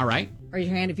one. All right. Raise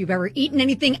your hand if you've ever eaten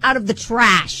anything out of the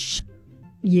trash.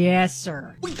 Yes,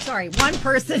 sir. Sorry, one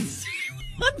person.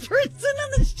 One person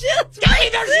on the show. Kelly,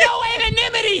 there's no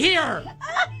anonymity here.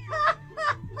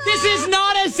 This is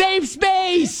not a safe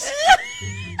space.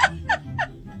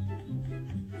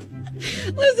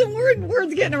 Listen,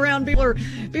 word's getting around.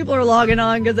 People are logging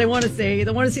on because they want to see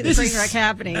the train wreck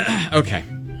happening. Okay.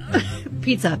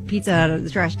 Pizza out of the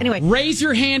trash. Anyway, raise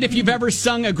your hand if you've ever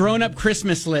sung a grown-up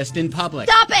Christmas list in public.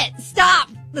 Stop it! Stop!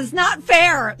 That's not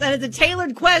fair. That is a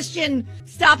tailored question.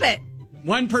 Stop it.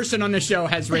 One person on the show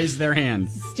has raised their hand.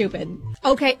 Stupid.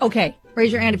 Okay.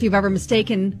 Raise your hand if you've ever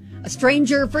mistaken a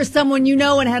stranger for someone you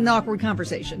know and had an awkward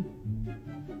conversation.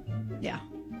 Yeah.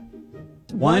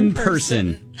 One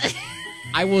person.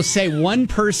 I will say one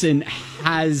person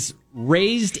has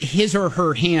raised his or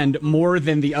her hand more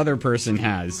than the other person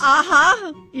has.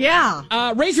 Uh-huh.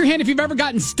 Yeah. Raise your hand if you've ever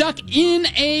gotten stuck in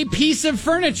a piece of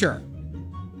furniture.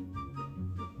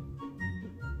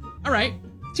 All right.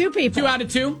 2 people. 2 out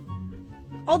of 2.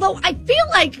 Although I feel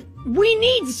like we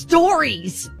need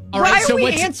stories. All right, Why so are we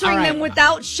what's- answering all right. them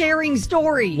without sharing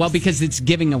stories? Well, because it's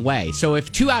giving away. So if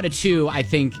 2 out of 2, I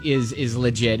think, is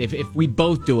legit. If we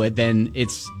both do it, then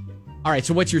it's... All right,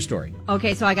 so what's your story?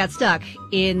 Okay, so I got stuck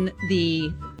in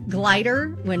the glider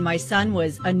when my son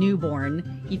was a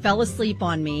newborn. He fell asleep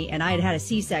on me, and I had had a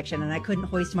C-section, and I couldn't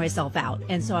hoist myself out.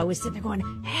 And so I was sitting there going,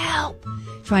 help,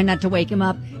 trying not to wake him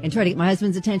up and try to get my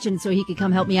husband's attention so he could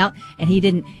come help me out. And he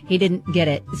didn't get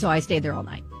it. So I stayed there all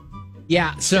night.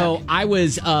 Yeah, so I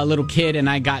was a little kid, and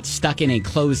I got stuck in a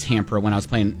clothes hamper when I was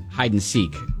playing hide and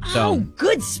seek. So,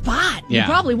 good spot. Yeah.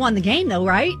 You probably won the game, though,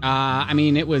 right? I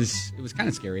mean, it was kind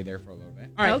of scary there for a little bit.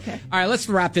 All right. Okay. All right, let's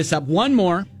wrap this up. One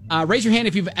more. Raise your hand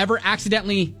if you've ever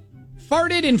accidentally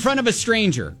farted in front of a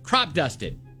stranger, crop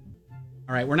dusted.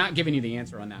 All right, we're not giving you the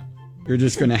answer on that. You're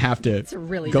just going to have to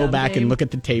really go dumb back game. and look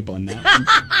at the tape on that.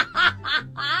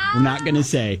 We're not going to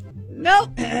say.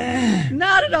 Nope.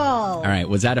 Not at all. All right,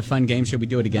 was that a fun game? Should we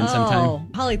do it again sometime? Oh,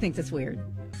 Holly thinks it's weird.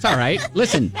 It's all right.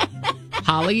 Listen,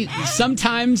 Holly,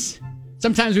 sometimes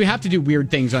we have to do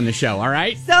weird things on the show, all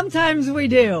right? Sometimes we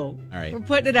do. All right. We're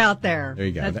putting it out there. There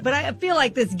you go. But I feel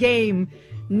like this game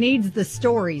needs the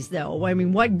stories, though. I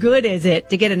mean, what good is it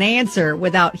to get an answer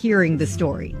without hearing the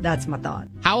story? That's my thought.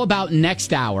 How about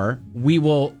next hour, we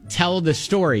will tell the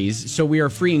stories so we are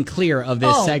free and clear of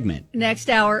this segment.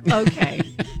 Next hour? Okay.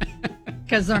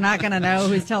 Because they're not going to know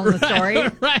who's telling the story.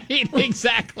 Right,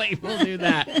 exactly. We'll do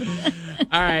that.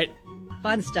 All right.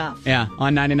 Fun stuff. Yeah,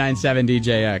 on 99.7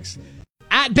 DJX.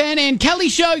 At Ben and Kelly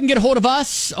Show, you can get a hold of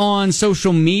us on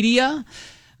social media.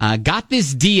 Got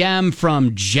this DM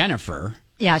from Jennifer.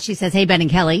 Yeah, she says, hey, Ben and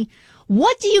Kelly,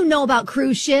 what do you know about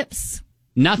cruise ships?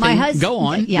 Nothing. My husband, go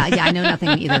on. Yeah, I know nothing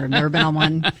either. I've never been on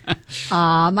one.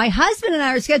 My husband and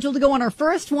I are scheduled to go on our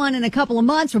first one in a couple of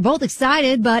months. We're both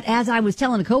excited, but as I was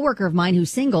telling a coworker of mine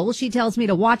who's single, she tells me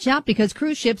to watch out because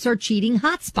cruise ships are cheating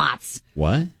hotspots.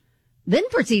 What? Then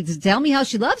proceeds to tell me how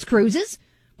she loves cruises,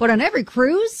 but on every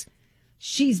cruise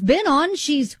she's been on,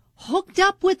 she's hooked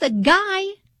up with a guy,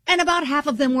 and about half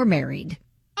of them were married.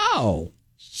 Oh.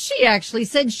 She actually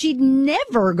said she'd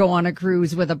never go on a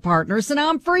cruise with a partner, so now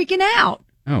I'm freaking out.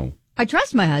 Oh. I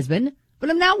trust my husband, but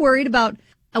I'm now worried about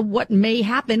what may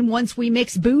happen once we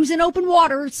mix booze in open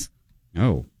waters.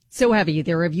 Oh. So have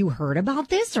either of you heard about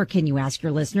this, or can you ask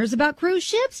your listeners about cruise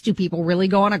ships? Do people really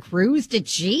go on a cruise to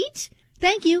cheat?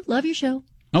 Thank you. Love your show.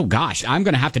 Oh, gosh. I'm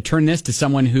going to have to turn this to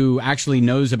someone who actually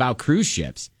knows about cruise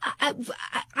ships.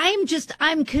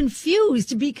 I'm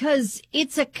confused because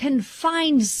it's a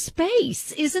confined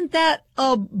space. Isn't that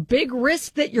a big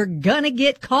risk that you're going to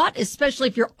get caught, especially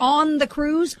if you're on the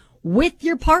cruise with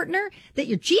your partner that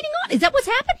you're cheating on? Is that what's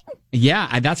happening?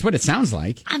 Yeah, that's what it sounds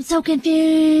like. I'm so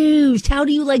confused. How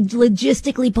do you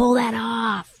logistically pull that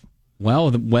off?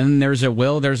 Well, when there's a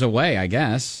will, there's a way, I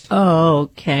guess.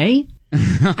 Okay.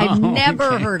 I've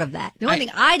never heard of that. The only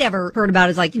thing I'd ever heard about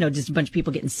is just a bunch of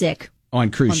people getting sick.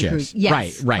 On cruise ships. Cruise.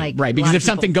 Yes. Right. Because if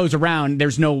something goes around,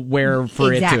 there's nowhere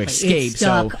for it to escape. It's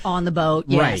stuck on the boat.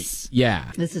 Yes. Right. Yeah.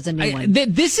 This is a new one.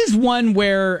 This is one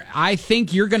where I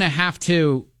think you're going to have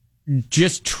to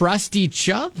just trust each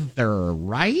other,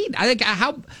 right? I think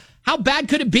how bad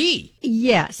could it be?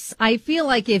 Yes. I feel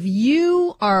like if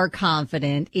you are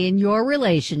confident in your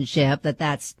relationship that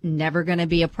that's never going to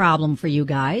be a problem for you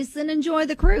guys, then enjoy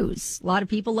the cruise. A lot of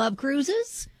people love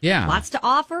cruises. Yeah. Lots to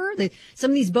offer.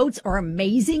 Some of these boats are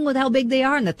amazing with how big they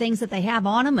are and the things that they have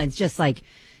on them. It's just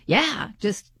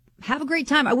just have a great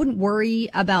time. I wouldn't worry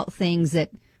about things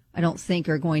that I don't think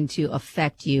are going to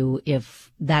affect you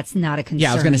if that's not a concern.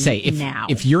 Yeah, I was going to say,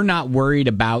 if you're not worried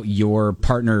about your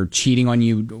partner cheating on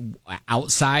you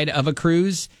outside of a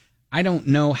cruise, I don't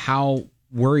know how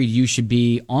worried you should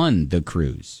be on the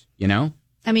cruise,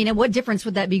 I mean, what difference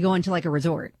would that be going to a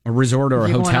resort? A resort or a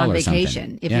hotel or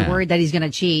vacation. something. If you're worried that he's going to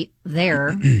cheat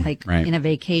there, right. in a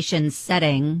vacation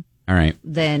setting, all right,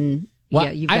 then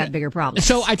you've got bigger problems.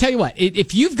 So I tell you what,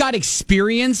 if you've got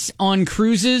experience on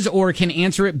cruises or can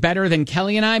answer it better than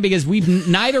Kelly and I, because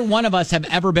neither one of us have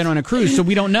ever been on a cruise, so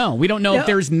we don't know. We don't know if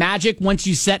there's magic once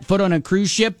you set foot on a cruise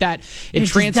ship that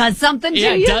it does something to you.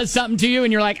 Yeah, it does something to you,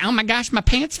 and you're like, oh my gosh, my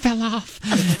pants fell off.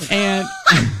 And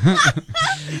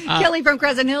Kelly from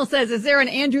Crescent Hill says, is there an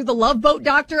Andrew the Love Boat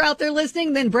doctor out there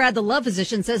listening? Then Brad the Love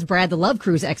Physician says, Brad the Love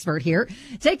Cruise expert here.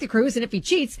 Take the cruise, and if he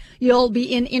cheats, you'll be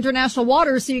in international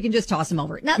waters, so you can just toss him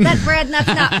over. Not that, Brad, that's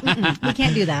not. We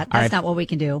can't do that. That's not what we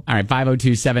can do. All right,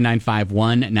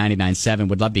 502-795-1997.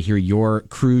 Would love to hear your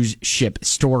cruise ship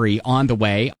story on the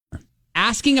way.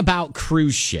 Asking about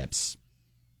cruise ships.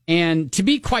 And to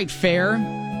be quite fair,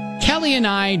 Kelly and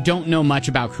I don't know much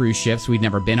about cruise ships. We've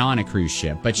never been on a cruise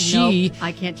ship. But she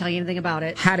I can't tell you anything about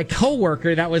it. Had a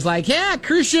coworker that was like, yeah,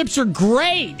 cruise ships are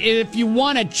great if you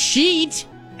want to cheat.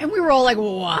 And we were all like,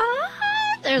 what?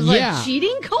 There's a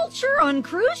cheating culture on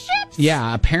cruise ships?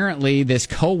 Yeah, apparently this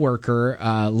coworker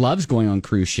loves going on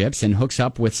cruise ships and hooks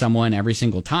up with someone every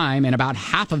single time, and about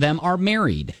half of them are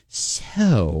married.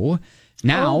 So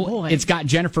now it's got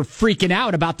Jennifer freaking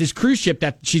out about this cruise ship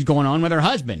that she's going on with her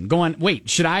husband. Going, wait,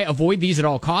 should I avoid these at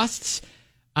all costs?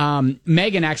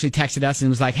 Megan actually texted us and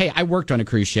was like, hey, I worked on a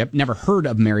cruise ship. Never heard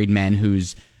of married men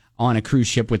who's on a cruise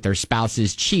ship with their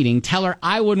spouses cheating. Tell her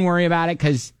I wouldn't worry about it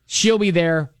because she'll be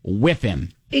there with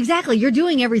him. Exactly. You're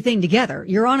doing everything together.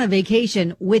 You're on a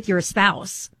vacation with your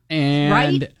spouse.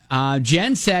 And right?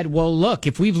 Jen said, well, look,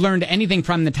 if we've learned anything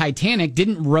from the Titanic,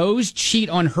 didn't Rose cheat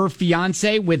on her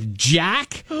fiance with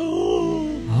Jack?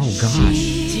 Oh, gosh.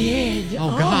 She did.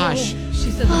 Oh, gosh.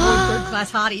 She said avoid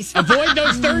third-class hotties. Avoid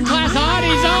those third-class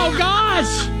hotties. Oh,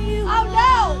 gosh. Oh,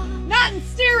 no. Not in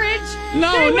steerage.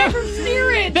 No, Stay from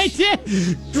steerage. They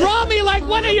did. Draw me like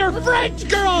one of your French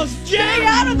girls, Jen. Stay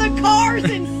out of the cars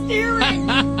and steering.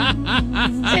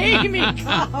 Take me,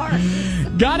 cars.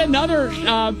 Got another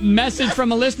message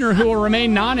from a listener who will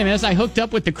remain anonymous. I hooked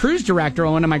up with the cruise director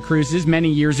on one of my cruises many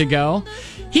years ago.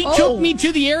 He took me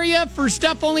to the area for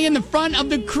stuff only in the front of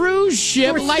the cruise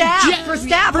ship. For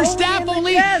staff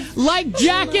only, like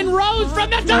Jack and Rose from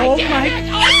the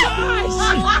Titanic.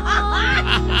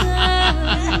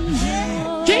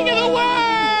 King of the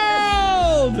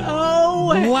world!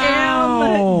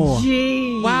 Wow.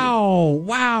 OMG.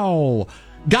 Wow.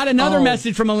 Got another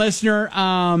message from a listener.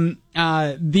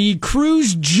 The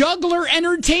cruise juggler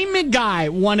entertainment guy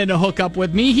wanted to hook up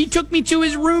with me. He took me to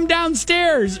his room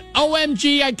downstairs.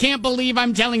 OMG, I can't believe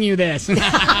I'm telling you this. We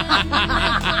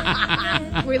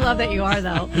love that you are,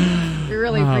 though. We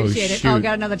really appreciate it. Shoot.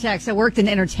 Got another text. I worked in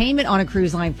entertainment on a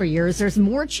cruise line for years. There's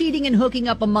more cheating and hooking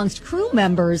up amongst crew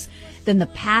members than the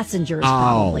passengers,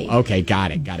 probably. Okay,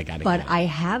 got it. But I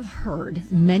have heard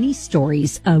many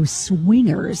stories of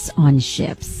swingers on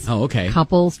ships. Oh, okay.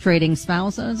 Couples trading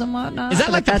spouses and whatnot. Is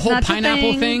that like the that's whole not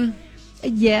pineapple thing?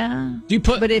 Yeah. Do you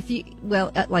put? But if you,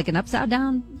 like an upside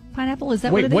down pineapple, is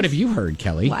that Wait, what it is? what have you heard,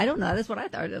 Kelly? Well, I don't know. That's what I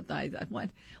thought.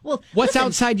 Well, what's listen,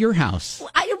 outside your house?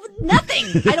 Nothing.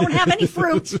 I don't have any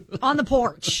fruit on the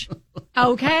porch.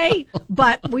 Okay?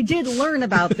 But we did learn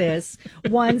about this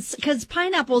once because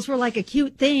pineapples were like a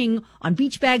cute thing on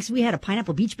beach bags. We had a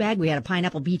pineapple beach bag. We had a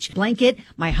pineapple beach blanket.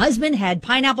 My husband had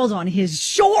pineapples on his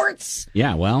shorts.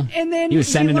 Yeah, well, and then he was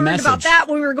sending a message about that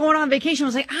when we were going on vacation. I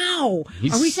was like, ow,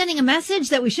 are we sending a message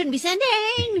that we shouldn't be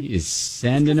sending? He is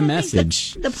sending a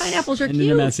message. The pineapples are sending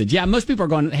cute. a message. Yeah, most people are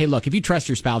going, hey, look, if you trust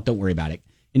your spouse, don't worry about it.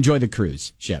 Enjoy the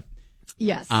cruise ship.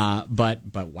 Yes. But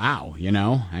wow,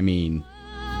 I mean,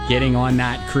 getting on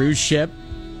that cruise ship,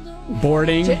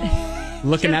 boarding,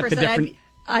 looking Jennifer at the said different...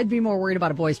 I'd be more worried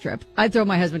about a boys' trip. I'd throw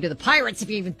my husband to the pirates if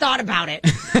he even thought about it.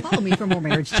 Follow me for more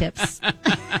marriage tips.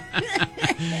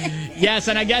 Yes,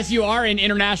 and I guess you are in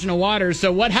international waters,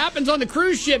 so what happens on the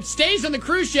cruise ship stays on the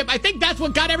cruise ship. I think that's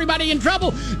what got everybody in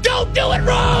trouble. Don't do it,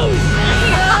 Rose!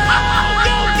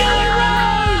 Don't do it,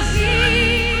 Rose!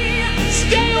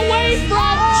 Stay away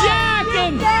from Jack!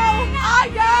 And I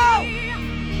know!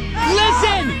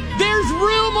 listen, there's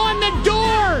room on the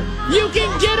door! You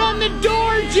can get on the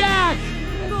door, Jack!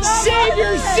 Save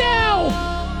yourself!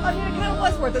 I mean, it kind of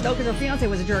was worth it, though, because her fiance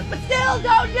was a jerk. But still,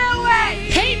 don't do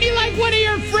it! Paint me like one of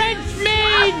your French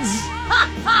maids!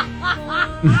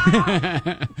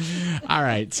 All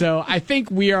right, so I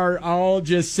think we are all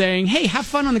just saying, hey, have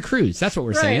fun on the cruise. That's what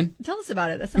we're saying. Tell us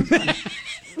about it. That sounds fun.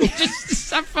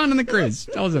 Just have fun on the cruise.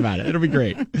 Tell us about it. It'll be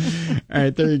great. All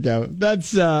right, there you go.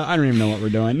 That's I don't even know what we're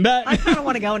doing. I kind of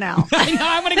want to go now. I know.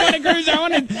 I want to go on a cruise.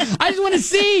 I just want to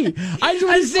see.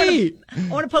 I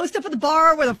want to post up at the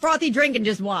bar with a frothy drink and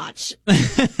just watch.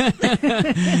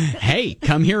 Hey,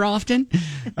 come here often.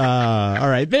 All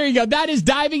right, there you go. That is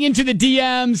diving into the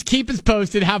DMs. Keep us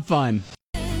posted. Have fun.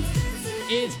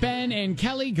 It's Ben and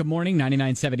Kelly. Good morning,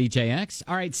 99.7 DJX.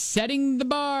 All right, setting the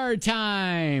bar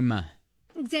time.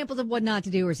 Examples of what not to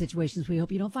do or situations we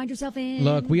hope you don't find yourself in.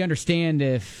 Look, we understand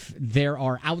if there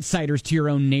are outsiders to your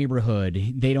own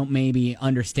neighborhood. They don't maybe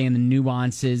understand the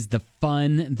nuances, the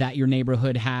fun that your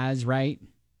neighborhood has, right?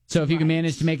 So if you can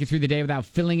manage to make it through the day without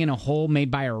filling in a hole made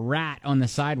by a rat on the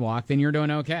sidewalk, then you're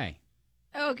doing okay.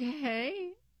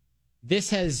 Okay.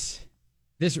 This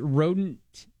rodent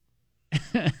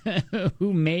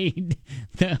who made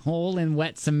the hole in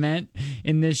wet cement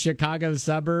in this Chicago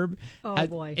suburb. Oh,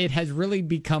 boy. It has really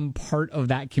become part of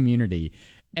that community.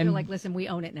 And you're like, listen, we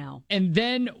own it now. And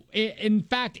then, in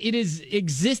fact, it has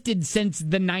existed since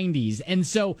the 90s. And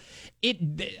so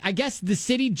I guess the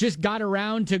city just got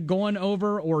around to going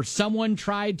over, or someone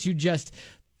tried to just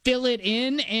fill it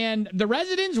in, and the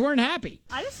residents weren't happy.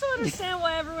 I just don't understand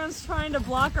why everyone's trying to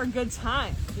block our good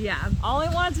time. Yeah. All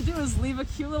I wanted to do was leave a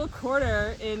cute little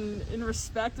quarter in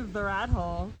respect of the rat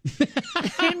hole.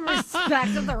 In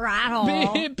respect of the rat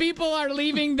hole. People are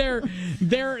leaving their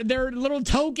little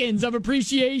tokens of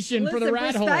appreciation for the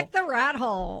rat hole. Respect the rat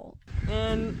hole.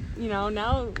 And,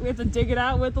 now we have to dig it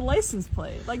out with the license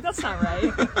plate. Like, that's not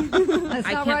right. That's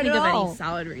I not can't right think at of all. any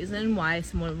solid reason why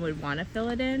someone would want to fill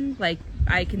it in. Like,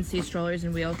 I can see strollers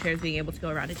and wheelchairs being able to go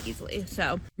around it easily.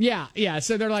 So Yeah.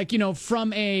 So they're like,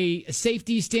 from a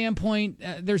safety standpoint,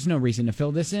 there's no reason to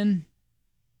fill this in.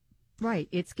 Right.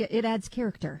 It adds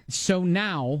character. So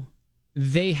now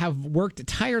they have worked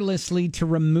tirelessly to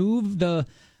remove the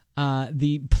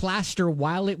plaster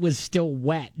while it was still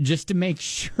wet, just to make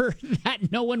sure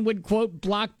that no one would, quote,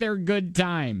 block their good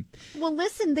time. Well,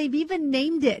 listen, they've even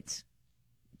named it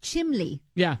Chimley.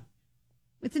 Yeah.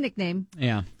 It's a nickname.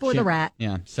 Yeah. For the rat.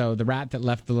 Yeah. So the rat that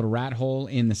left the little rat hole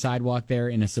in the sidewalk there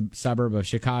in a suburb of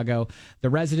Chicago. The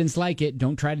residents like it.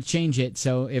 Don't try to change it.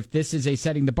 So if this is a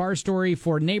setting the bar story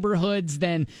for neighborhoods,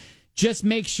 then just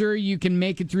make sure you can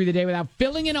make it through the day without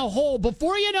filling in a hole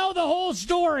before you know the whole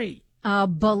story. A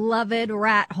beloved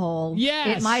rat hole.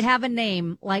 Yes. It might have a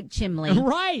name like Chimley.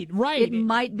 Right. It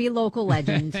might be local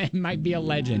legend. It might be a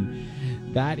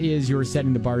legend. That is your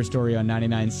setting the bar story on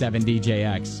 99.7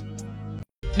 DJX.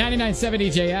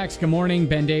 99.7 DJX. Good morning,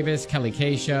 Ben Davis, Kelly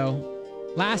K Show.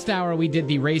 Last hour, we did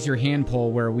the raise your hand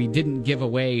poll where we didn't give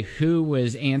away who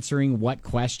was answering what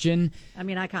question. I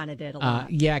mean, I kind of did a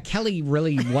lot. Yeah, Kelly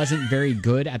really wasn't very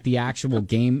good at the actual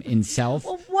game itself.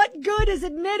 Well, what good is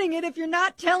admitting it if you're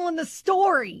not telling the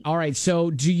story? All right,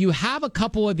 so do you have a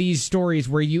couple of these stories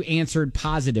where you answered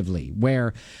positively?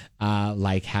 Where,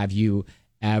 have you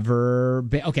ever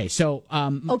been? Okay, so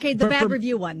the bad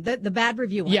review one. The bad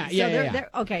review one. Yeah.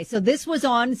 Okay, so this was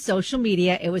on social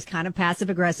media. It was kind of passive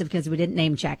aggressive because we didn't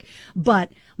name check.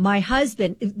 But my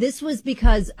husband, this was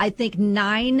because I think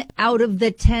 9 out of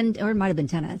the 10, or it might have been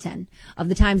 10 out of 10 of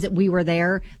the times that we were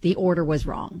there, the order was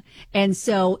wrong. And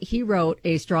so he wrote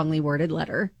a strongly worded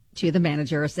letter to the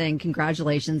manager saying,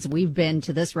 congratulations, we've been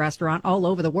to this restaurant all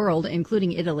over the world,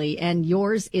 including Italy, and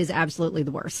yours is absolutely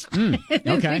the worst. Okay.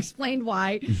 He explained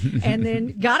why, and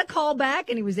then got a call back,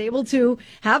 and he was able to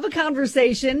have a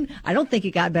conversation. I don't think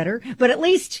it got better, but at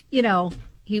least,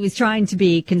 he was trying to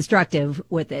be constructive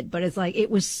with it. But it's like, it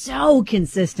was so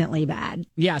consistently bad.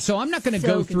 Yeah, so I'm not going to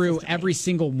go through every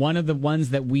single one of the ones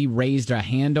that we raised a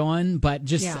hand on, but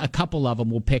just a couple of them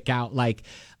we'll pick out, like,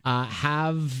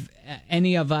 have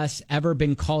any of us ever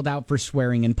been called out for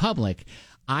swearing in public?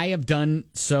 I have done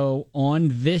so on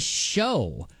this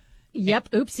show.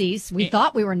 Yep, oopsies. We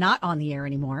thought we were not on the air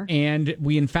anymore. And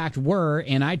we, in fact, were,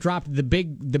 and I dropped the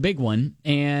big one,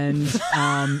 and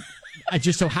it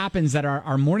just so happens that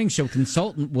our morning show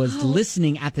consultant was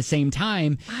listening at the same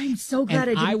time. I'm so glad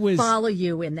I didn't follow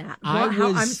you in that.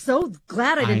 I'm so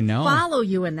glad I didn't follow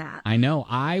you in that. I know.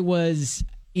 I was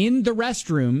in the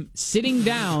restroom, sitting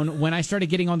down when I started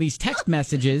getting all these text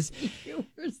messages.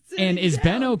 And is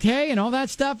Ben okay and all that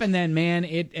stuff? And then, man,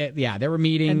 there were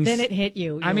meetings. And then it hit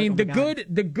you. I mean, the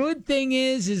good thing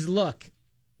is look,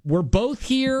 we're both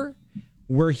here.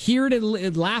 We're here to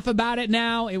laugh about it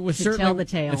now. It was certainly tell the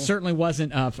tale. It certainly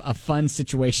wasn't a fun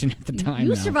situation at the time.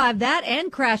 You survived that and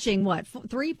crashing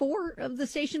 3, 4 of the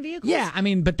station vehicles. Yeah, I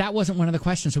mean, but that wasn't one of the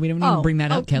questions, so we don't need to bring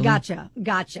that up, Kelly.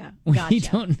 Gotcha. We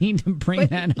don't need to bring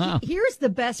that up. Here's the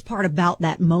best part about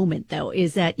that moment, though,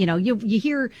 is that you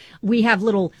hear we have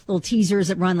little teasers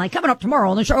that run like coming up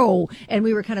tomorrow on the show, and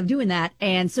we were kind of doing that,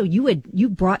 and so you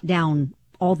brought down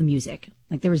all the music.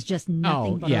 Like there was just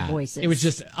nothing but our voices. It was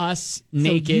just us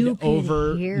naked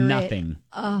over nothing.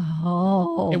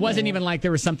 Oh. It wasn't even like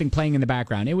there was something playing in the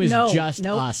background. It was just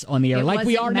us on the air, like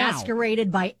we are now.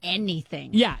 Masqueraded by anything.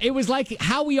 Yeah, it was like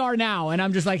how we are now. And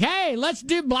I'm just like, hey, let's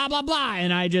do blah, blah, blah.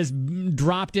 And I just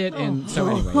dropped it. And so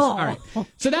anyways, all right.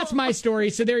 So that's my story.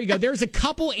 So there you go. There's a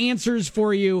couple answers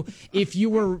for you if you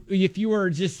were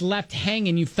just left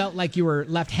hanging. You felt like you were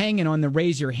left hanging on the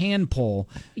raise your hand poll.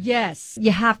 Yes,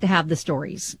 you have to have the stories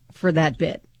for that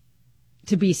bit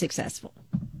to be successful.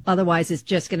 Otherwise, it's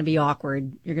just going to be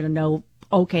awkward. You're going to know,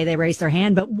 okay, they raised their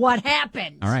hand, but what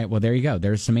happened? All right, well, there you go.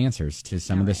 There's some answers to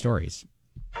some of the stories.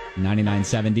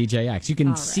 99.7 DJX. You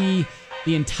can see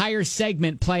the entire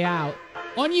segment play out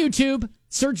on YouTube.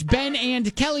 Search Ben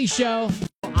and Kelly Show.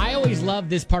 I always love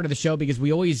this part of the show because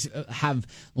we always have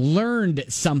learned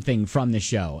something from the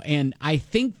show. And I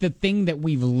think the thing that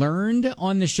we've learned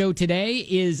on the show today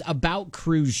is about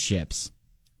cruise ships.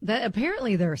 That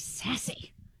apparently they're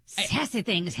sassy. sassy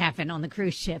things happen on the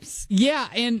cruise ships. Yeah,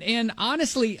 and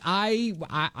honestly, I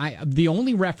the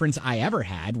only reference I ever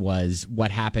had was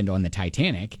what happened on the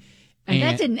Titanic. And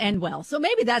that didn't end well. So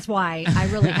maybe that's why I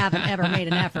really haven't ever made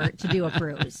an effort to do a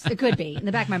cruise. It could be in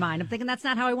the back of my mind. I'm thinking that's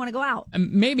not how I want to go out.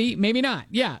 Maybe not.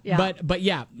 Yeah. But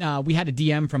yeah, we had a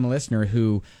DM from a listener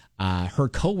who her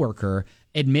coworker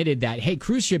admitted that, hey,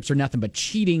 cruise ships are nothing but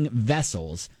cheating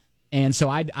vessels. And so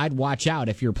I'd watch out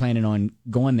if you're planning on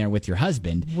going there with your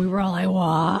husband. We were all like,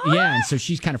 what? Yeah, and so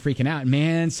she's kind of freaking out.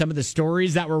 Man, some of the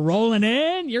stories that were rolling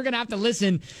in, you're going to have to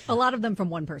listen. A lot of them from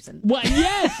one person. Well,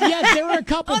 yes, there were a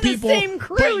couple on people. On the same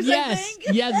cruise, yes, I think.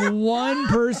 Yes, one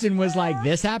person was like,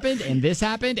 this happened, and this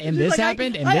happened, and She's this like,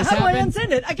 happened, and this how happened. do I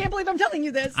unsend it? I can't believe I'm telling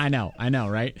you this. I know,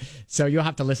 right? So you'll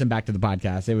have to listen back to the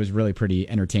podcast. It was really pretty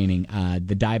entertaining.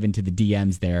 The dive into the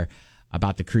DMs there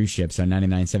about the cruise ships on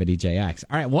 99.7 DJX.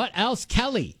 All right, what else,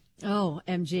 Kelly? Oh,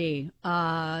 MG.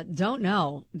 Don't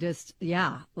know. Just,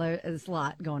 yeah, there's a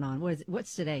lot going on.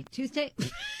 What's today? Tuesday?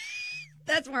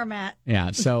 That's where I'm at.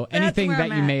 Yeah, so anything that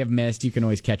you may have missed, you can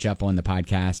always catch up on the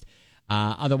podcast.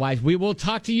 Otherwise, we will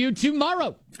talk to you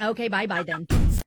tomorrow. Okay, bye-bye then.